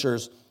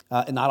preachers,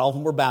 and not all of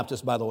them were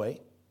Baptists, by the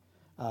way.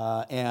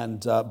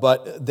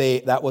 But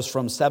that was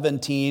from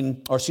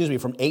 1800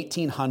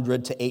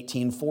 to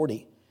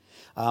 1840.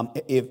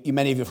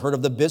 Many of you have heard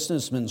of the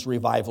Businessmen's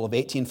Revival of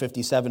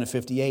 1857 to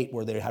 58,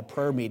 where they had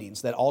prayer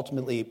meetings that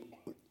ultimately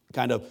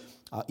kind of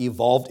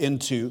evolved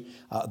into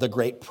the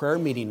Great Prayer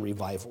Meeting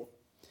Revival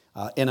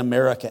in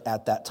America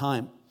at that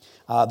time.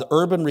 The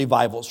urban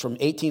revivals from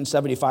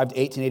 1875 to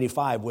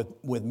 1885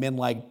 with men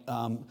like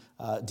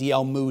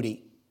D.L.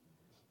 Moody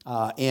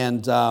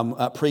and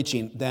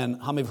preaching. Then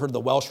how many have heard of the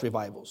Welsh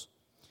revivals?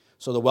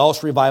 So the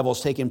Welsh revival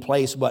is taking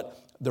place, but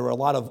there were a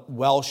lot of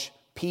Welsh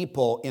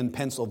people in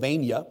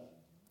Pennsylvania.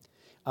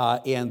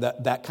 And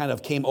that kind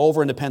of came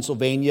over into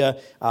Pennsylvania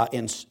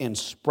and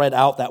spread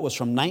out. That was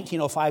from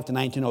 1905 to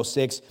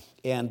 1906.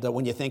 And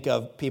when you think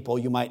of people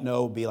you might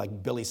know, be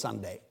like Billy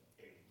Sunday,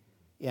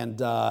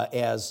 and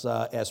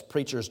as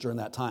preachers during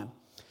that time.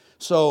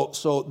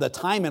 So the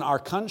time in our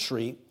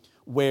country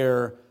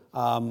where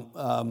there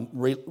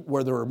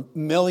were a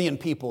million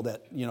people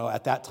that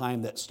at that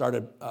time that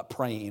started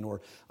praying, or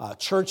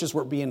churches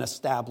were being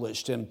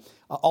established, and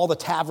all the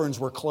taverns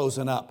were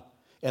closing up.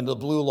 And the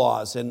Blue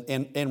Laws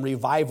and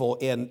revival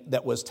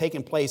that was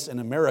taking place in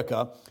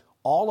America,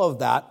 all of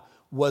that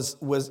was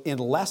in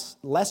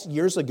less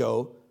years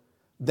ago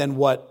than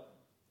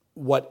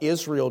what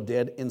Israel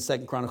did in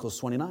 2 Chronicles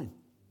 29.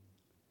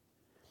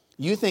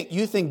 You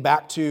think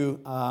back to,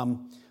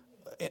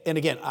 and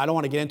again, I don't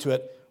want to get into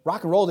it.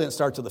 Rock and roll didn't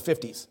start till the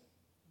 50s.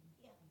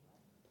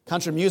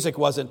 Country music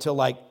wasn't until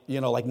like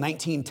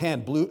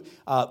 1910.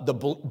 The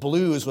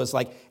blues was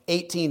like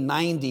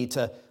 1890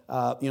 to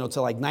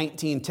like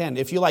 1910.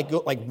 If you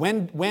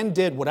when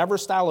did whatever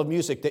style of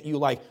music that you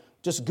like,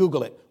 just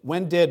Google it.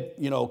 When did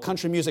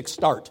country music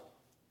start?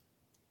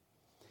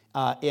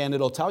 And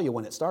it'll tell you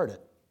when it started.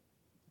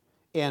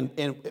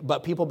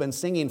 But people have been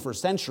singing for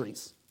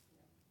centuries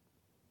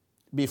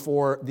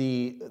before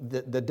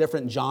the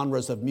different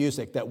genres of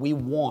music that we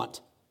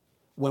want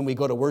when we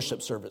go to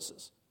worship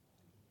services.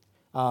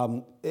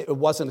 It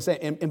wasn't the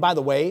same. And by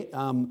the way,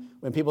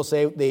 when people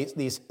say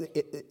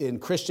in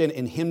Christian,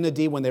 in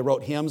hymnody, when they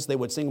wrote hymns, they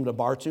would sing them to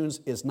bar tunes,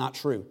 is not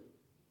true.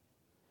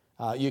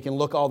 You can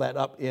look all that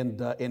up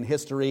in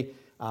history,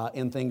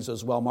 in things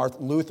as well.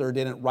 Martin Luther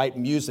didn't write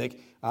music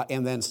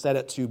and then set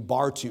it to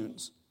bar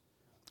tunes.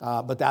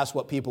 But that's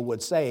what people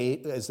would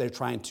say as they're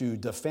trying to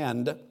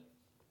defend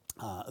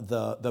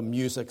the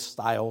music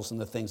styles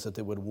and the things that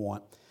they would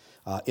want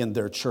in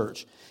their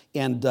church.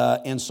 And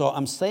so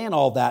I'm saying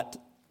all that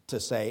to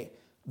say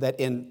that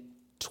in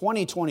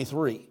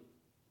 2023,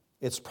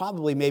 it's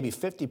probably maybe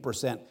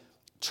 50%.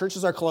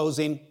 Churches are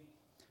closing.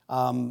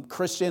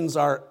 Christians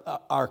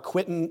are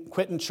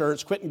quitting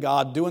church, quitting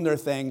God, doing their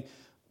thing.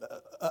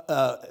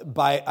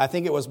 I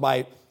think it was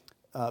by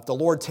the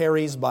Lord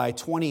tarries by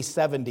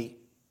 2070.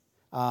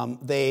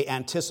 They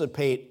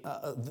anticipate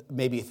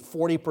maybe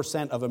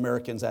 40% of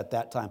Americans at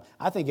that time.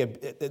 I think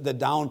the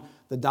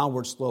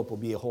downward slope will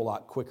be a whole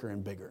lot quicker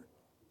and bigger.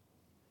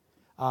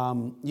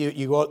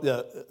 You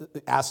go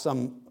ask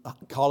some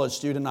college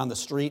student on the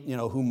street,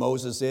 who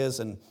Moses is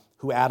and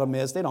who Adam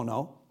is. They don't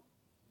know.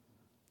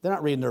 They're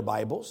not reading their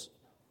Bibles.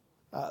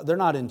 They're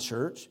not in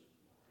church.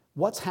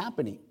 What's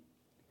happening?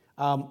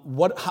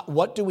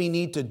 What do we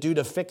need to do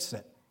to fix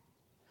it?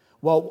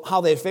 Well, how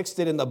they fixed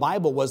it in the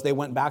Bible was they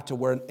went back to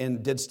where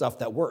and did stuff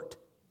that worked.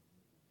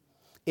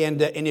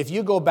 And if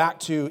you go back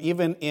to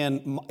even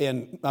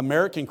in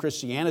American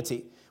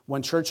Christianity,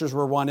 when churches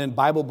were running,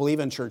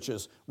 Bible-believing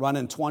churches,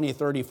 running 20,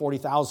 30,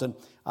 40,000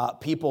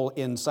 people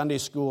in Sunday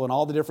school and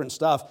all the different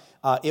stuff,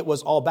 it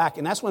was all back.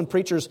 And that's when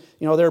preachers,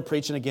 they were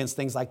preaching against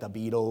things like the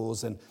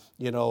Beatles and,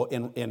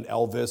 and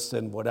Elvis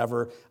and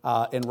whatever,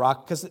 and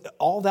rock, because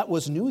all that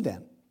was new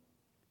then.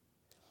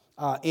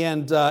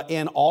 And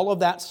all of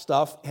that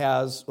stuff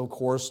has, of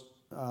course,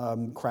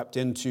 crept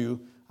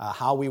into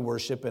how we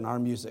worship in our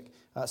music.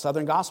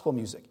 Southern gospel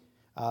music.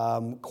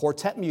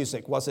 Quartet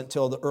music wasn't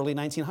until the early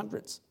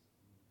 1900s.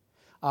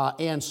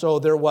 And so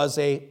there was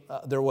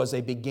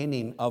a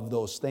beginning of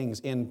those things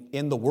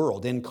in the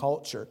world, in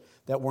culture,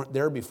 that weren't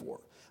there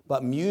before.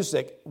 But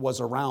music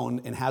was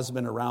around and has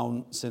been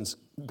around since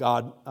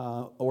God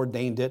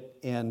ordained it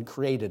and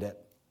created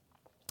it.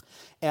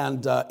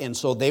 And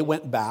so they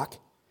went back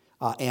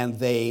and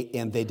they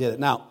did it.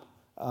 Now,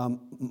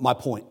 my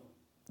point,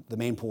 the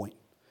main point,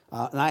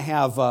 and I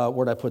have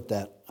where'd I put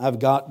that? I've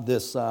got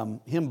this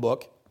hymn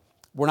book.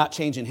 We're not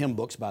changing hymn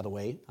books, by the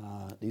way.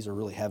 These are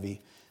really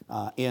heavy.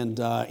 And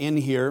in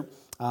here,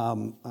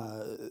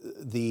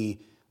 the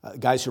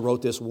guys who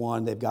wrote this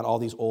one, they've got all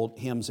these old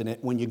hymns in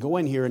it. When you go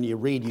in here and you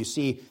read, you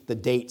see the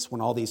dates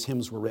when all these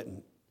hymns were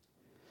written.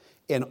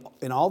 And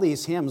all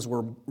these hymns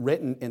were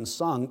written and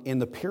sung in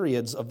the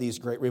periods of these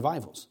great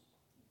revivals.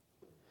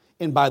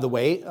 And by the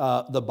way,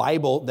 the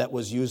Bible that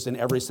was used in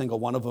every single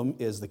one of them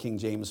is the King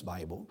James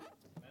Bible.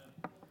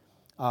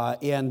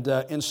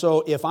 And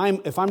so if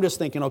I'm just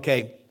thinking,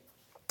 okay,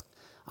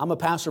 I'm a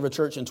pastor of a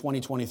church in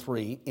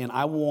 2023, and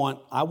I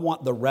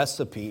want the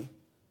recipe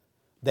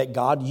that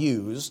God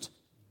used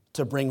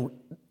to bring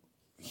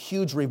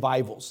huge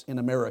revivals in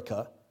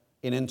America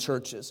and in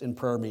churches, in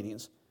prayer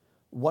meetings.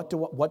 What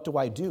do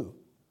I do?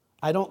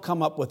 I don't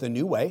come up with a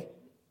new way.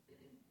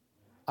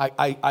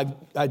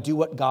 I do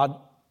what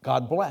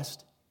God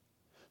blessed.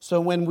 So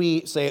when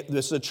we say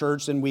this is a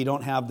church and we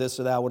don't have this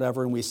or that,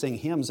 whatever, and we sing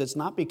hymns, it's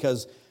not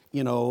because,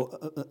 we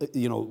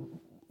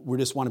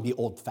just want to be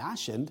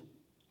old-fashioned.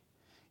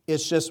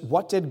 It's just,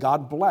 what did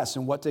God bless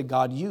and what did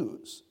God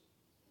use?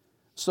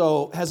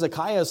 So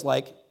Hezekiah is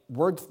like,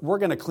 we're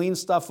going to clean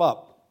stuff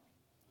up.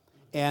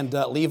 And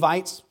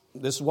Levites,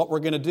 this is what we're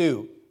going to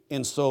do.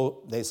 And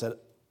so they said,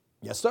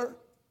 yes, sir.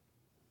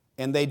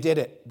 And they did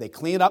it. They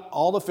cleaned up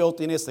all the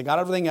filthiness. They got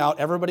everything out.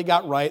 Everybody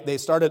got right.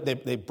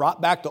 They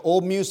brought back the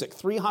old music,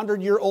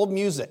 300-year-old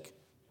music.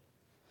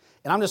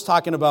 And I'm just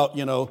talking about,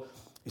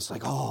 it's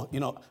like,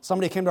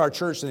 somebody came to our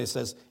church and they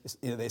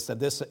said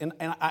this. And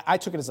I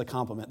took it as a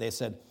compliment. They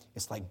said,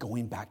 it's like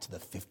going back to the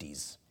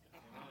 50s.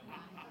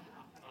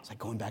 It's like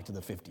going back to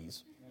the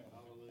 50s.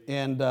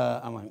 And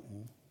I'm like,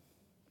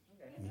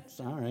 it's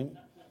all right.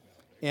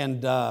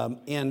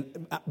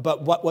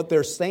 But what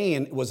they're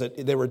saying was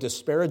that they were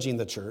disparaging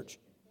the church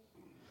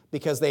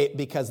because they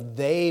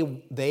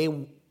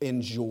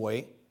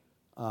enjoy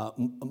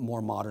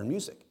more modern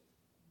music.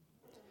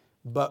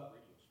 But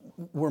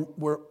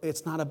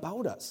it's not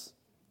about us.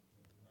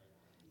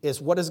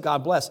 It's what does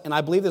God bless? And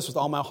I believe this with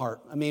all my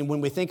heart. I mean,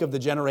 when we think of the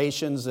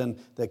generations and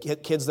the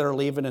kids that are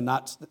leaving and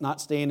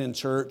not staying in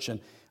church and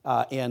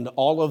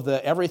all of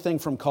everything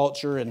from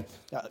culture and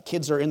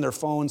kids are in their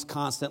phones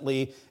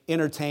constantly,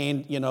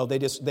 entertained.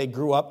 They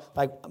grew up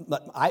like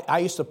I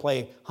used to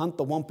play Hunt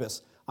the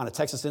Wumpus on a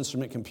Texas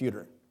Instrument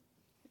computer,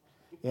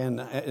 and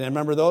I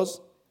remember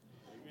those,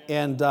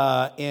 and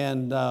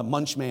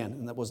Munchman,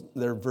 and that was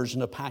their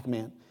version of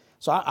Pac-Man.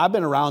 So I've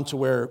been around to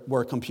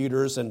where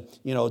computers and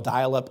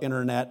dial-up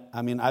internet.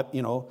 I mean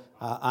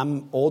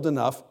I'm old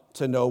enough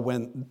to know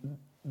when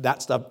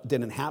that stuff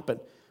didn't happen.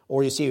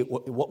 Or you see,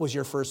 what was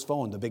your first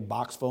phone? The big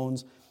box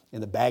phones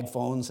and the bag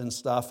phones and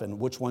stuff, and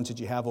which ones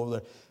did you have over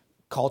there?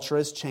 Culture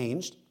has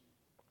changed,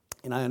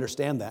 and I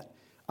understand that.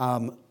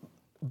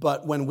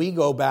 But when we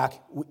go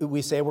back,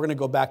 we say we're going to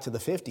go back to the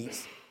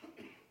 50s,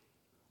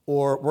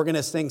 or we're going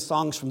to sing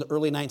songs from the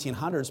early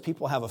 1900s,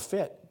 people have a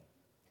fit.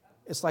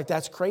 It's like,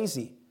 that's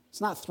crazy.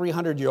 It's not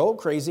 300-year-old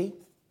crazy.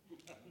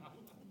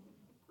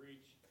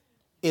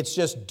 It's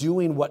just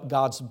doing what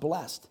God's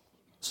blessed.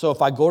 So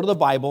if I go to the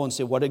Bible and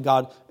say, what did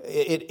God,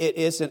 it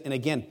isn't, and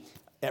again,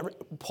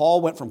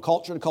 Paul went from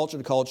culture to culture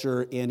to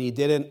culture, and he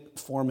didn't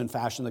form and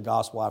fashion the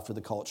gospel after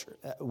the culture.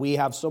 We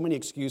have so many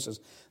excuses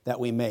that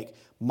we make.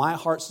 My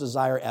heart's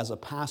desire as a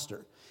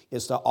pastor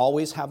is to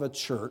always have a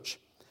church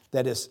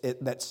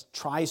that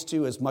tries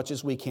to, as much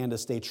as we can, to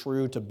stay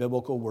true to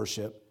biblical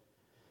worship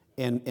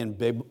in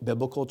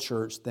biblical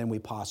church than we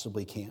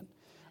possibly can.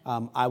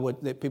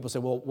 People say,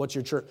 well, what's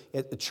your church?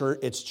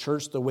 It's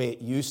church the way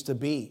it used to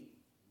be.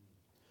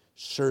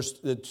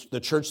 The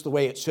church the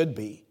way it should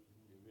be.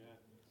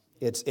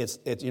 It's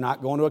you're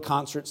not going to a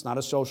concert. It's not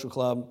a social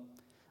club.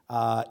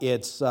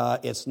 It's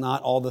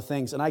not all the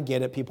things. And I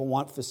get it. People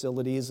want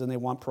facilities and they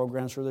want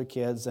programs for their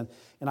kids.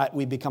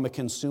 We become a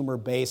consumer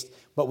based.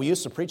 But we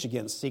used to preach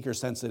against seeker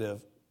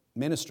sensitive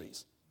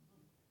ministries.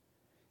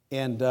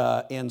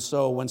 And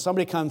so when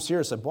somebody comes here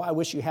and says, boy, I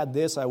wish you had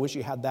this. I wish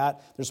you had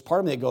that. There's part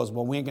of me that goes,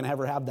 well, we ain't gonna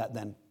ever have that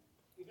then.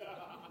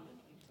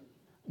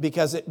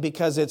 Because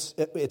it's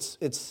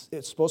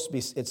supposed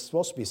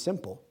to be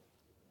simple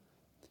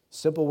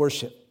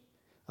worship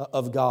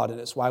of God, and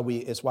it's why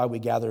we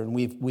gather, and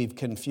we've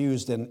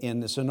confused,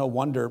 and so no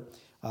wonder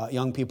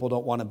young people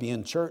don't want to be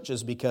in church,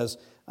 is because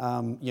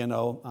we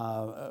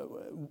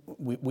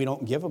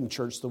don't give them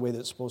church the way that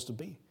it's supposed to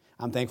be.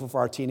 I'm thankful for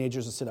our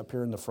teenagers that sit up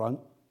here in the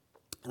front,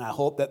 and I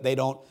hope that they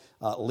don't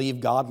leave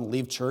God and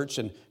leave church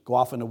and go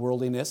off into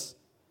worldliness.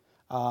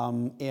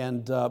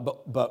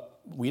 But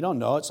we don't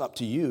know. It's up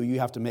to you.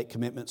 You have to make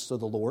commitments to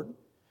the Lord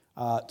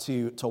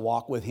to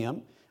walk with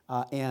Him,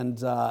 and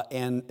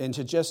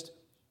to just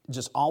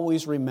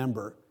always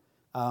remember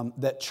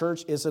that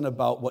church isn't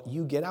about what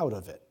you get out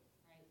of it.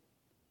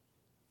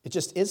 It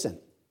just isn't.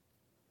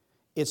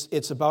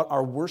 It's about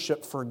our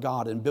worship for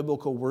God and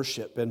biblical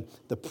worship and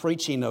the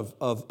preaching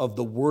of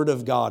the Word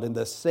of God and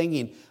the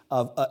singing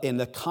and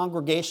the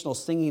congregational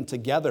singing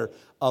together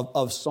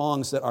of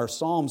songs that are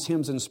psalms,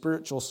 hymns, and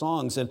spiritual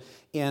songs.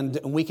 And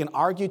we can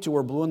argue till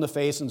we're blue in the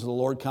face until the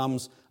Lord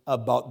comes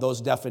about those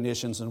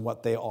definitions and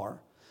what they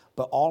are.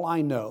 But all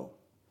I know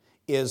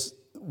is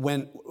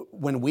when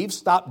we've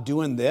stopped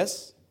doing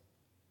this,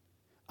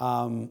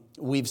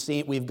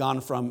 we've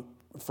gone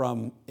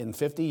from in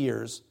 50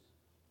 years,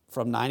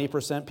 from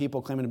 90%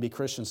 people claiming to be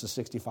Christians to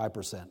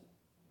 65%.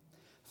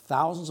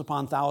 Thousands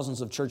upon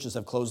thousands of churches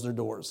have closed their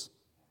doors.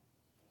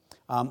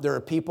 There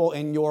are people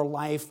in your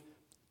life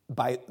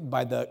by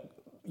the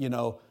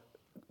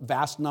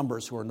vast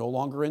numbers who are no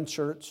longer in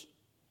church,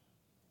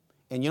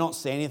 and you don't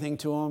say anything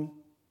to them.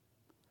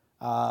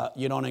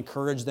 You don't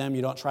encourage them.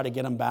 You don't try to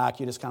get them back.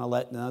 You just kind of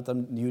let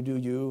them, you do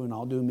you and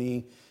I'll do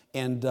me.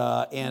 and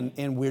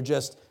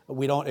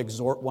we don't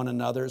exhort one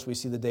another as we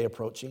see the day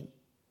approaching.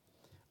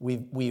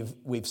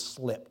 We've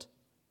slipped.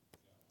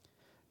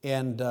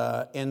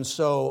 And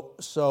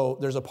so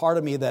there's a part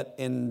of me that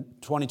in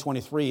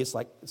 2023, it's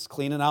like it's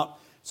cleaning out,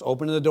 it's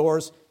opening the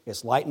doors,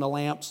 it's lighting the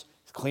lamps,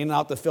 it's cleaning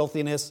out the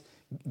filthiness,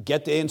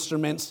 get the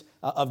instruments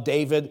of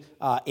David,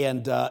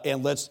 and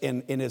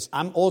it's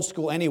I'm old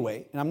school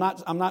anyway, and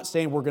I'm not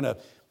saying we're gonna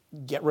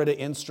get rid of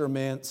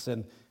instruments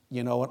and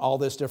and all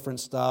this different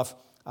stuff.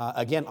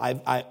 Again,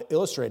 I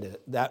illustrated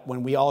it, that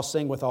when we all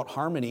sing without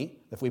harmony,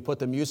 if we put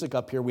the music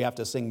up here, we have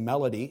to sing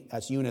melody,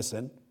 that's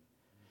unison.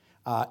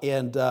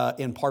 And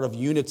part of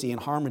unity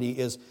and harmony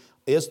is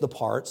the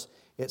parts.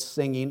 It's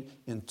singing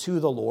to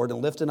the Lord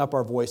and lifting up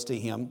our voice to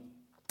Him.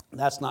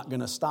 That's not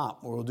going to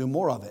stop. We'll do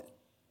more of it.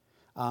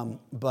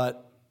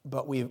 But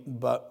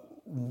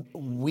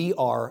we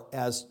are,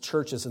 as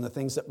churches, and the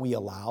things that we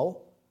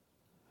allow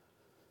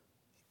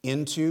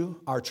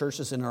into our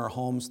churches and our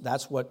homes,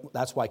 that's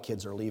why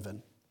kids are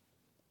leaving.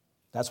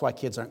 That's why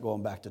kids aren't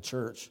going back to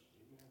church.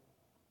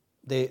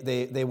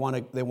 They want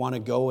to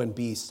go and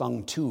be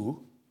sung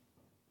to,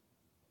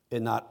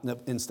 and not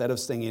instead of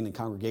singing in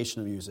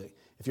congregational music.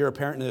 If you're a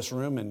parent in this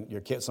room and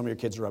some of your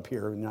kids are up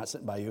here and you're not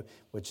sitting by you,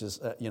 which is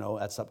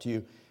that's up to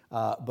you.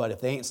 But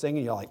if they ain't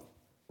singing, you're like,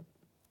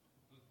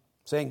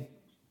 sing.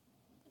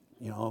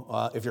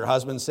 If your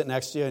husband's sitting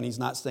next to you and he's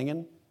not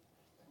singing,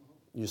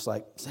 you're just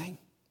like, sing.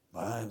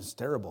 It's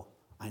terrible.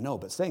 I know,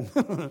 but sing.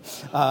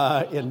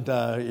 And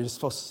you're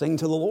supposed to sing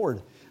to the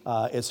Lord.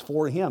 It's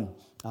for Him.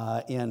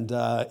 And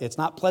it's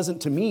not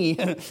pleasant to me,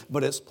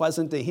 but it's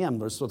pleasant to Him.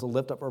 We're supposed to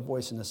lift up our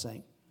voice and to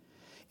sing.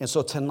 And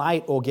so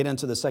tonight we'll get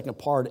into the second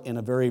part in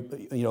a very,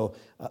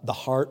 the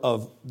heart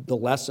of the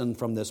lesson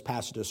from this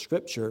passage of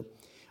Scripture.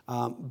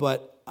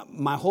 But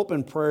my hope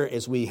and prayer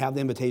as we have the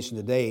invitation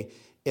today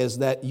is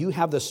that you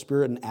have the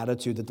spirit and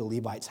attitude that the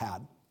Levites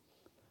had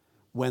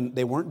when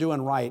they weren't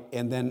doing right.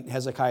 And then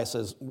Hezekiah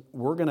says,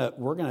 we're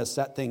gonna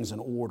set things in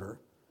order.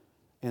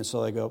 And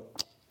so they go,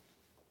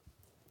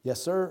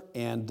 yes, sir.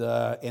 And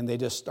they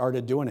just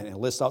started doing it. And it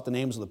lists out the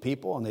names of the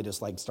people, and they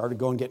just started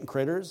going getting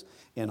critters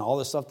and all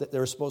the stuff that they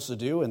were supposed to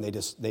do, and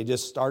they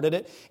just started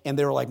it. And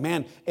they were like,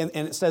 man, and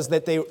it says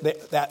that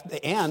at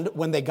the end,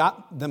 when they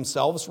got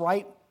themselves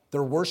right,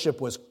 their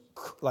worship was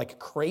like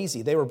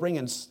crazy. They were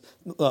bringing,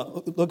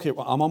 look here,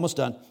 I'm almost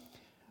done.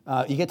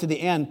 You get to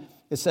the end,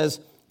 it says,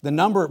 the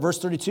number, verse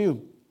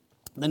 32,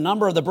 the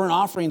number of the burnt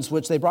offerings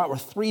which they brought were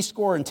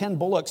 70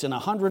 bullocks and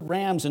 100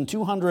 rams and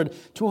 200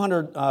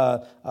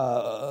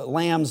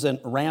 lambs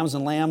and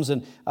lambs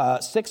and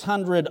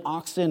 600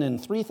 oxen and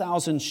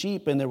 3,000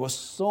 sheep. And there was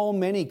so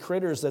many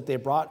critters that they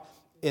brought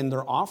in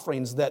their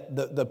offerings that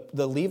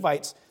the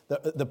Levites,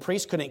 the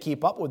priests couldn't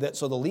keep up with it.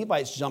 So the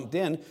Levites jumped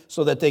in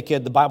so that they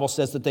could, the Bible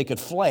says that they could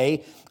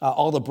flay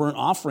all the burnt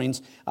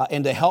offerings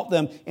and to help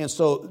them. And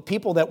so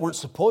people that weren't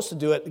supposed to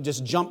do it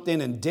just jumped in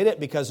and did it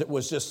because it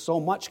was just so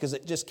much, because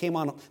it just came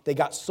on. They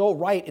got so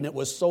right and it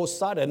was so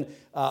sudden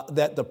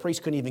that the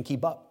priests couldn't even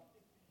keep up.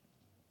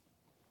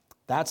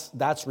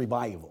 That's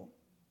revival.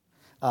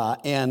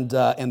 And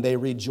they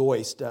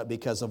rejoiced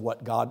because of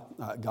what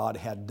God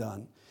had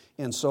done.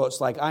 And so it's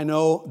like, I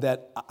know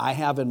that I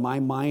have in my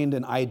mind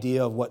an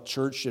idea of what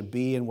church should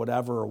be and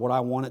whatever, or what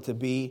I want it to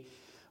be.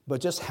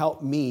 But just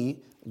help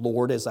me,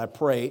 Lord, as I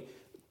pray,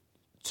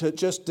 to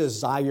just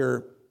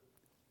desire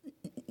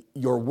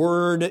your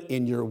word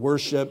and your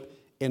worship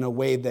in a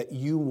way that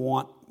you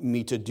want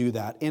me to do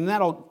that. And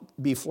that'll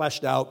be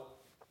fleshed out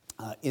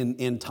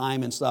in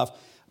time and stuff.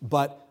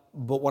 But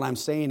what I'm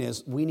saying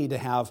is we need to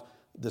have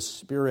the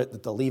spirit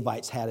that the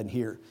Levites had in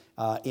here,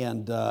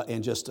 and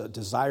just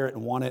desire it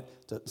and want it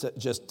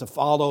to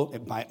follow.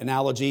 By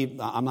analogy,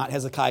 I'm not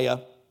Hezekiah,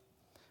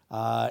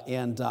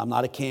 and I'm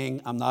not a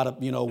king. I'm not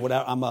a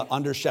whatever. I'm a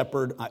under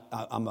shepherd.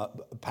 I'm a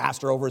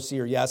pastor,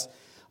 overseer. Yes,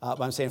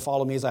 but I'm saying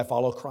follow me as I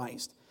follow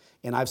Christ.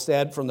 And I've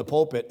said from the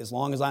pulpit, as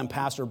long as I'm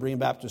pastor of Berean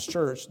Baptist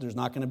Church, there's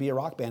not going to be a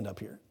rock band up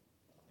here.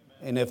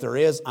 Amen. And if there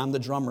is, I'm the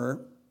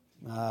drummer,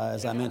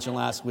 as I mentioned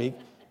last week,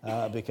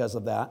 because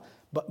of that.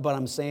 But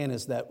I'm saying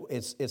is that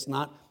it's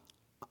not,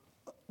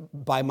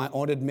 by my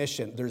own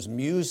admission, there's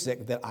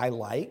music that I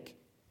like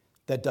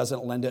that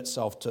doesn't lend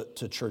itself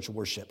to church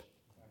worship.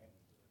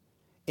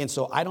 And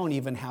so I don't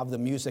even have the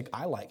music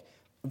I like.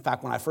 In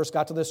fact, when I first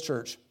got to this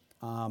church,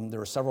 there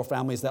were several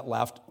families that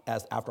left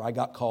after I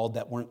got called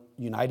that weren't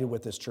united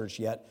with this church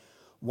yet.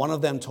 One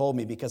of them told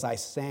me, because I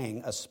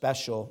sang a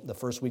special the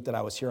first week that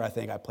I was here, I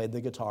think I played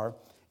the guitar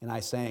and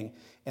I sang,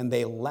 and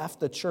they left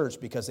the church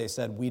because they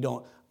said,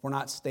 we're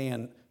not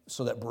staying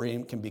so that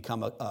Berean can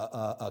become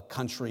a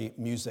country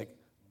music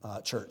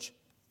church.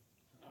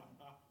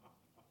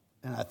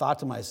 And I thought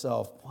to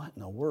myself, what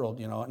in the world,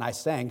 and I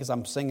sang, because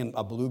I'm singing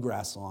a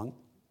bluegrass song,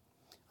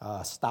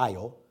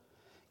 style,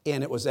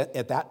 and it was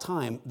at that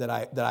time that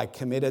I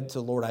committed to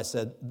the Lord. I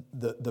said,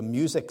 the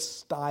music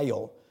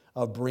style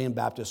of Berean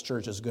Baptist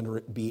Church is going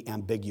to be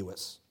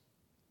ambiguous.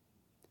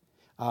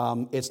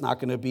 It's not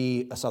going to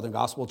be a Southern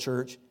Gospel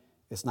church.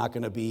 It's not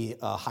going to be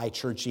a high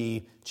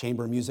churchy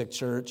chamber music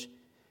church.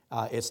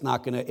 It's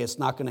not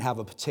gonna have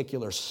a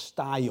particular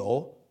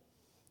style,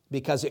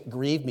 because it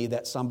grieved me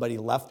that somebody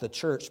left the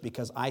church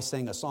because I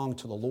sang a song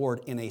to the Lord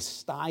in a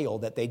style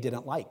that they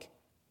didn't like.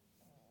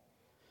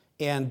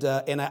 And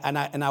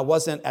I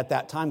wasn't at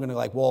that time going to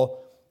like,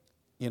 well,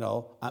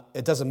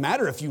 it doesn't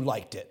matter if you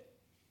liked it.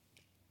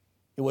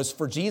 It was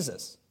for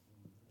Jesus.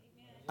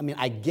 I mean,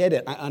 I get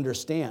it, I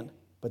understand,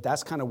 but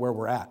that's kind of where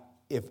we're at.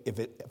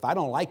 If I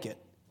don't like it,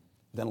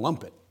 then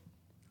lump it.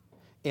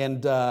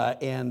 And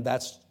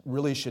that's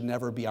really should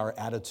never be our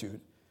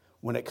attitude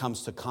when it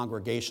comes to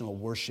congregational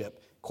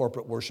worship,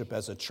 corporate worship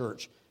as a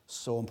church.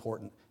 So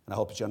important. And I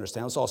hope that you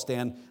understand. Let's all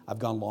stand. I've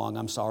gone long.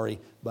 I'm sorry.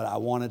 But I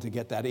wanted to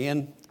get that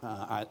in.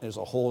 There's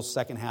a whole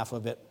second half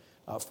of it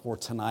for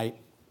tonight.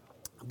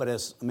 But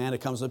as Amanda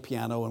comes to the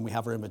piano and we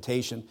have her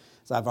invitation,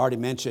 as I've already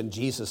mentioned,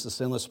 Jesus, the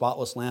sinless,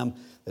 spotless Lamb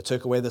that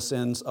took away the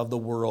sins of the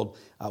world.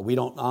 We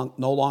don't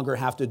no longer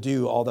have to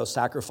do all those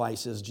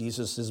sacrifices.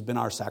 Jesus has been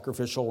our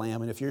sacrificial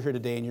lamb. And if you're here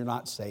today and you're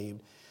not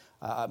saved,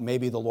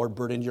 maybe the Lord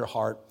burdened your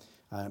heart,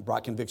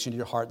 brought conviction to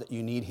your heart that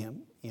you need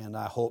him. And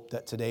I hope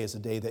that today is the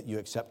day that you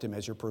accept him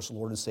as your personal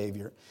Lord and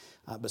Savior.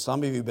 But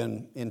some of you have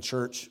been in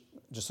church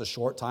just a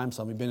short time.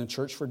 Some of you have been in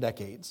church for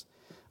decades.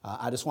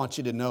 I just want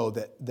you to know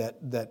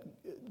that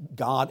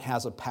God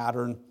has a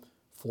pattern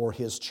for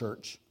his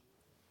church.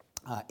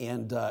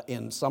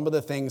 And some of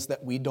the things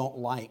that we don't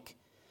like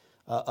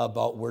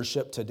about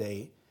worship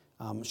today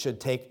should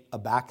take a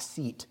back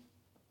seat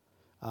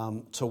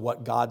to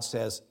what God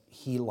says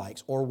he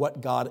likes or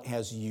what God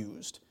has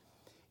used.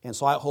 And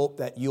so I hope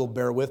that you'll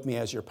bear with me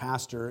as your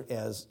pastor,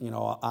 as,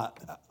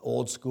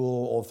 old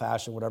school,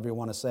 old-fashioned, whatever you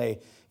want to say.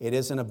 It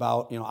isn't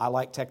about, I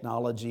like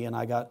technology and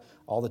I got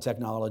all the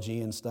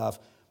technology and stuff,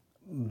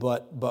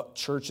 but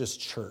church is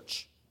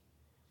church.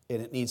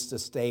 And it needs to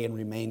stay and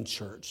remain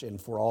church, and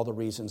for all the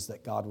reasons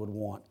that God would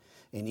want.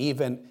 And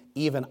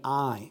even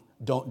I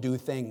don't do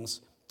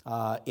things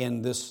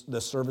in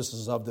the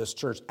services of this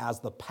church as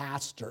the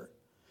pastor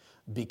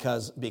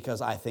because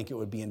I think it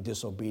would be in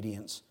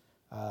disobedience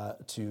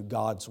to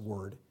God's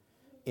word,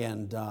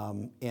 and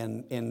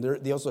there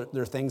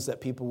are things that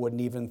people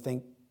wouldn't even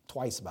think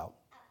twice about.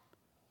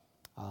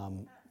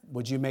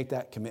 Would you make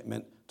that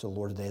commitment to the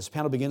Lord today? As the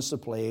piano begins to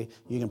play,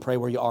 you can pray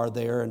where you are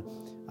there, and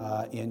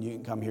you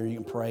can come here, you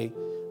can pray,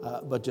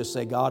 but just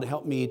say, God,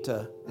 help me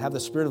to have the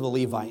spirit of the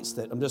Levites,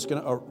 that I'm just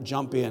going to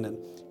jump in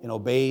and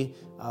obey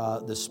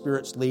the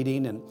Spirit's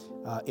leading,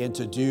 and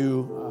to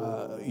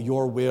do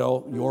your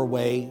will, your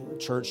way,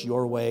 church,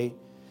 your way.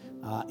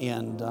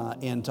 And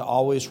to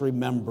always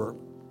remember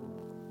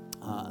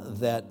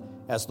that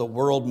as the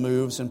world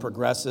moves and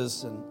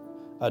progresses in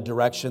a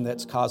direction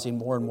that's causing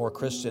more and more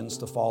Christians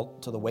to fall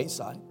to the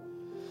wayside,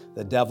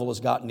 the devil has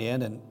gotten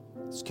in and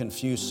has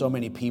confused so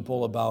many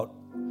people about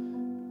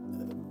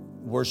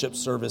worship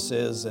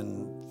services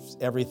and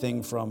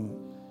everything from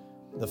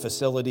the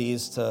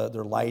facilities to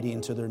their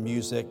lighting to their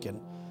music,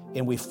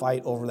 and we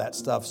fight over that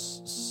stuff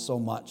so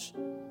much.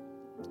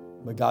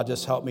 But God,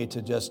 just help me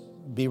to just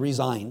be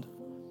resigned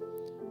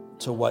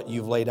to what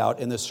you've laid out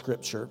in the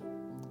scripture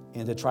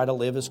and to try to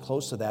live as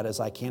close to that as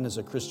I can as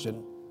a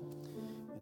Christian